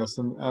hosting us,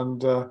 and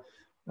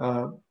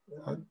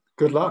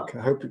good luck.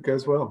 I hope it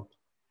goes well.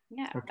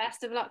 Yeah, okay.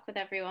 Best of luck with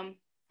everyone.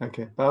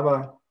 Okay,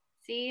 bye-bye.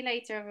 See you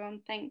later, everyone.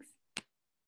 Thanks.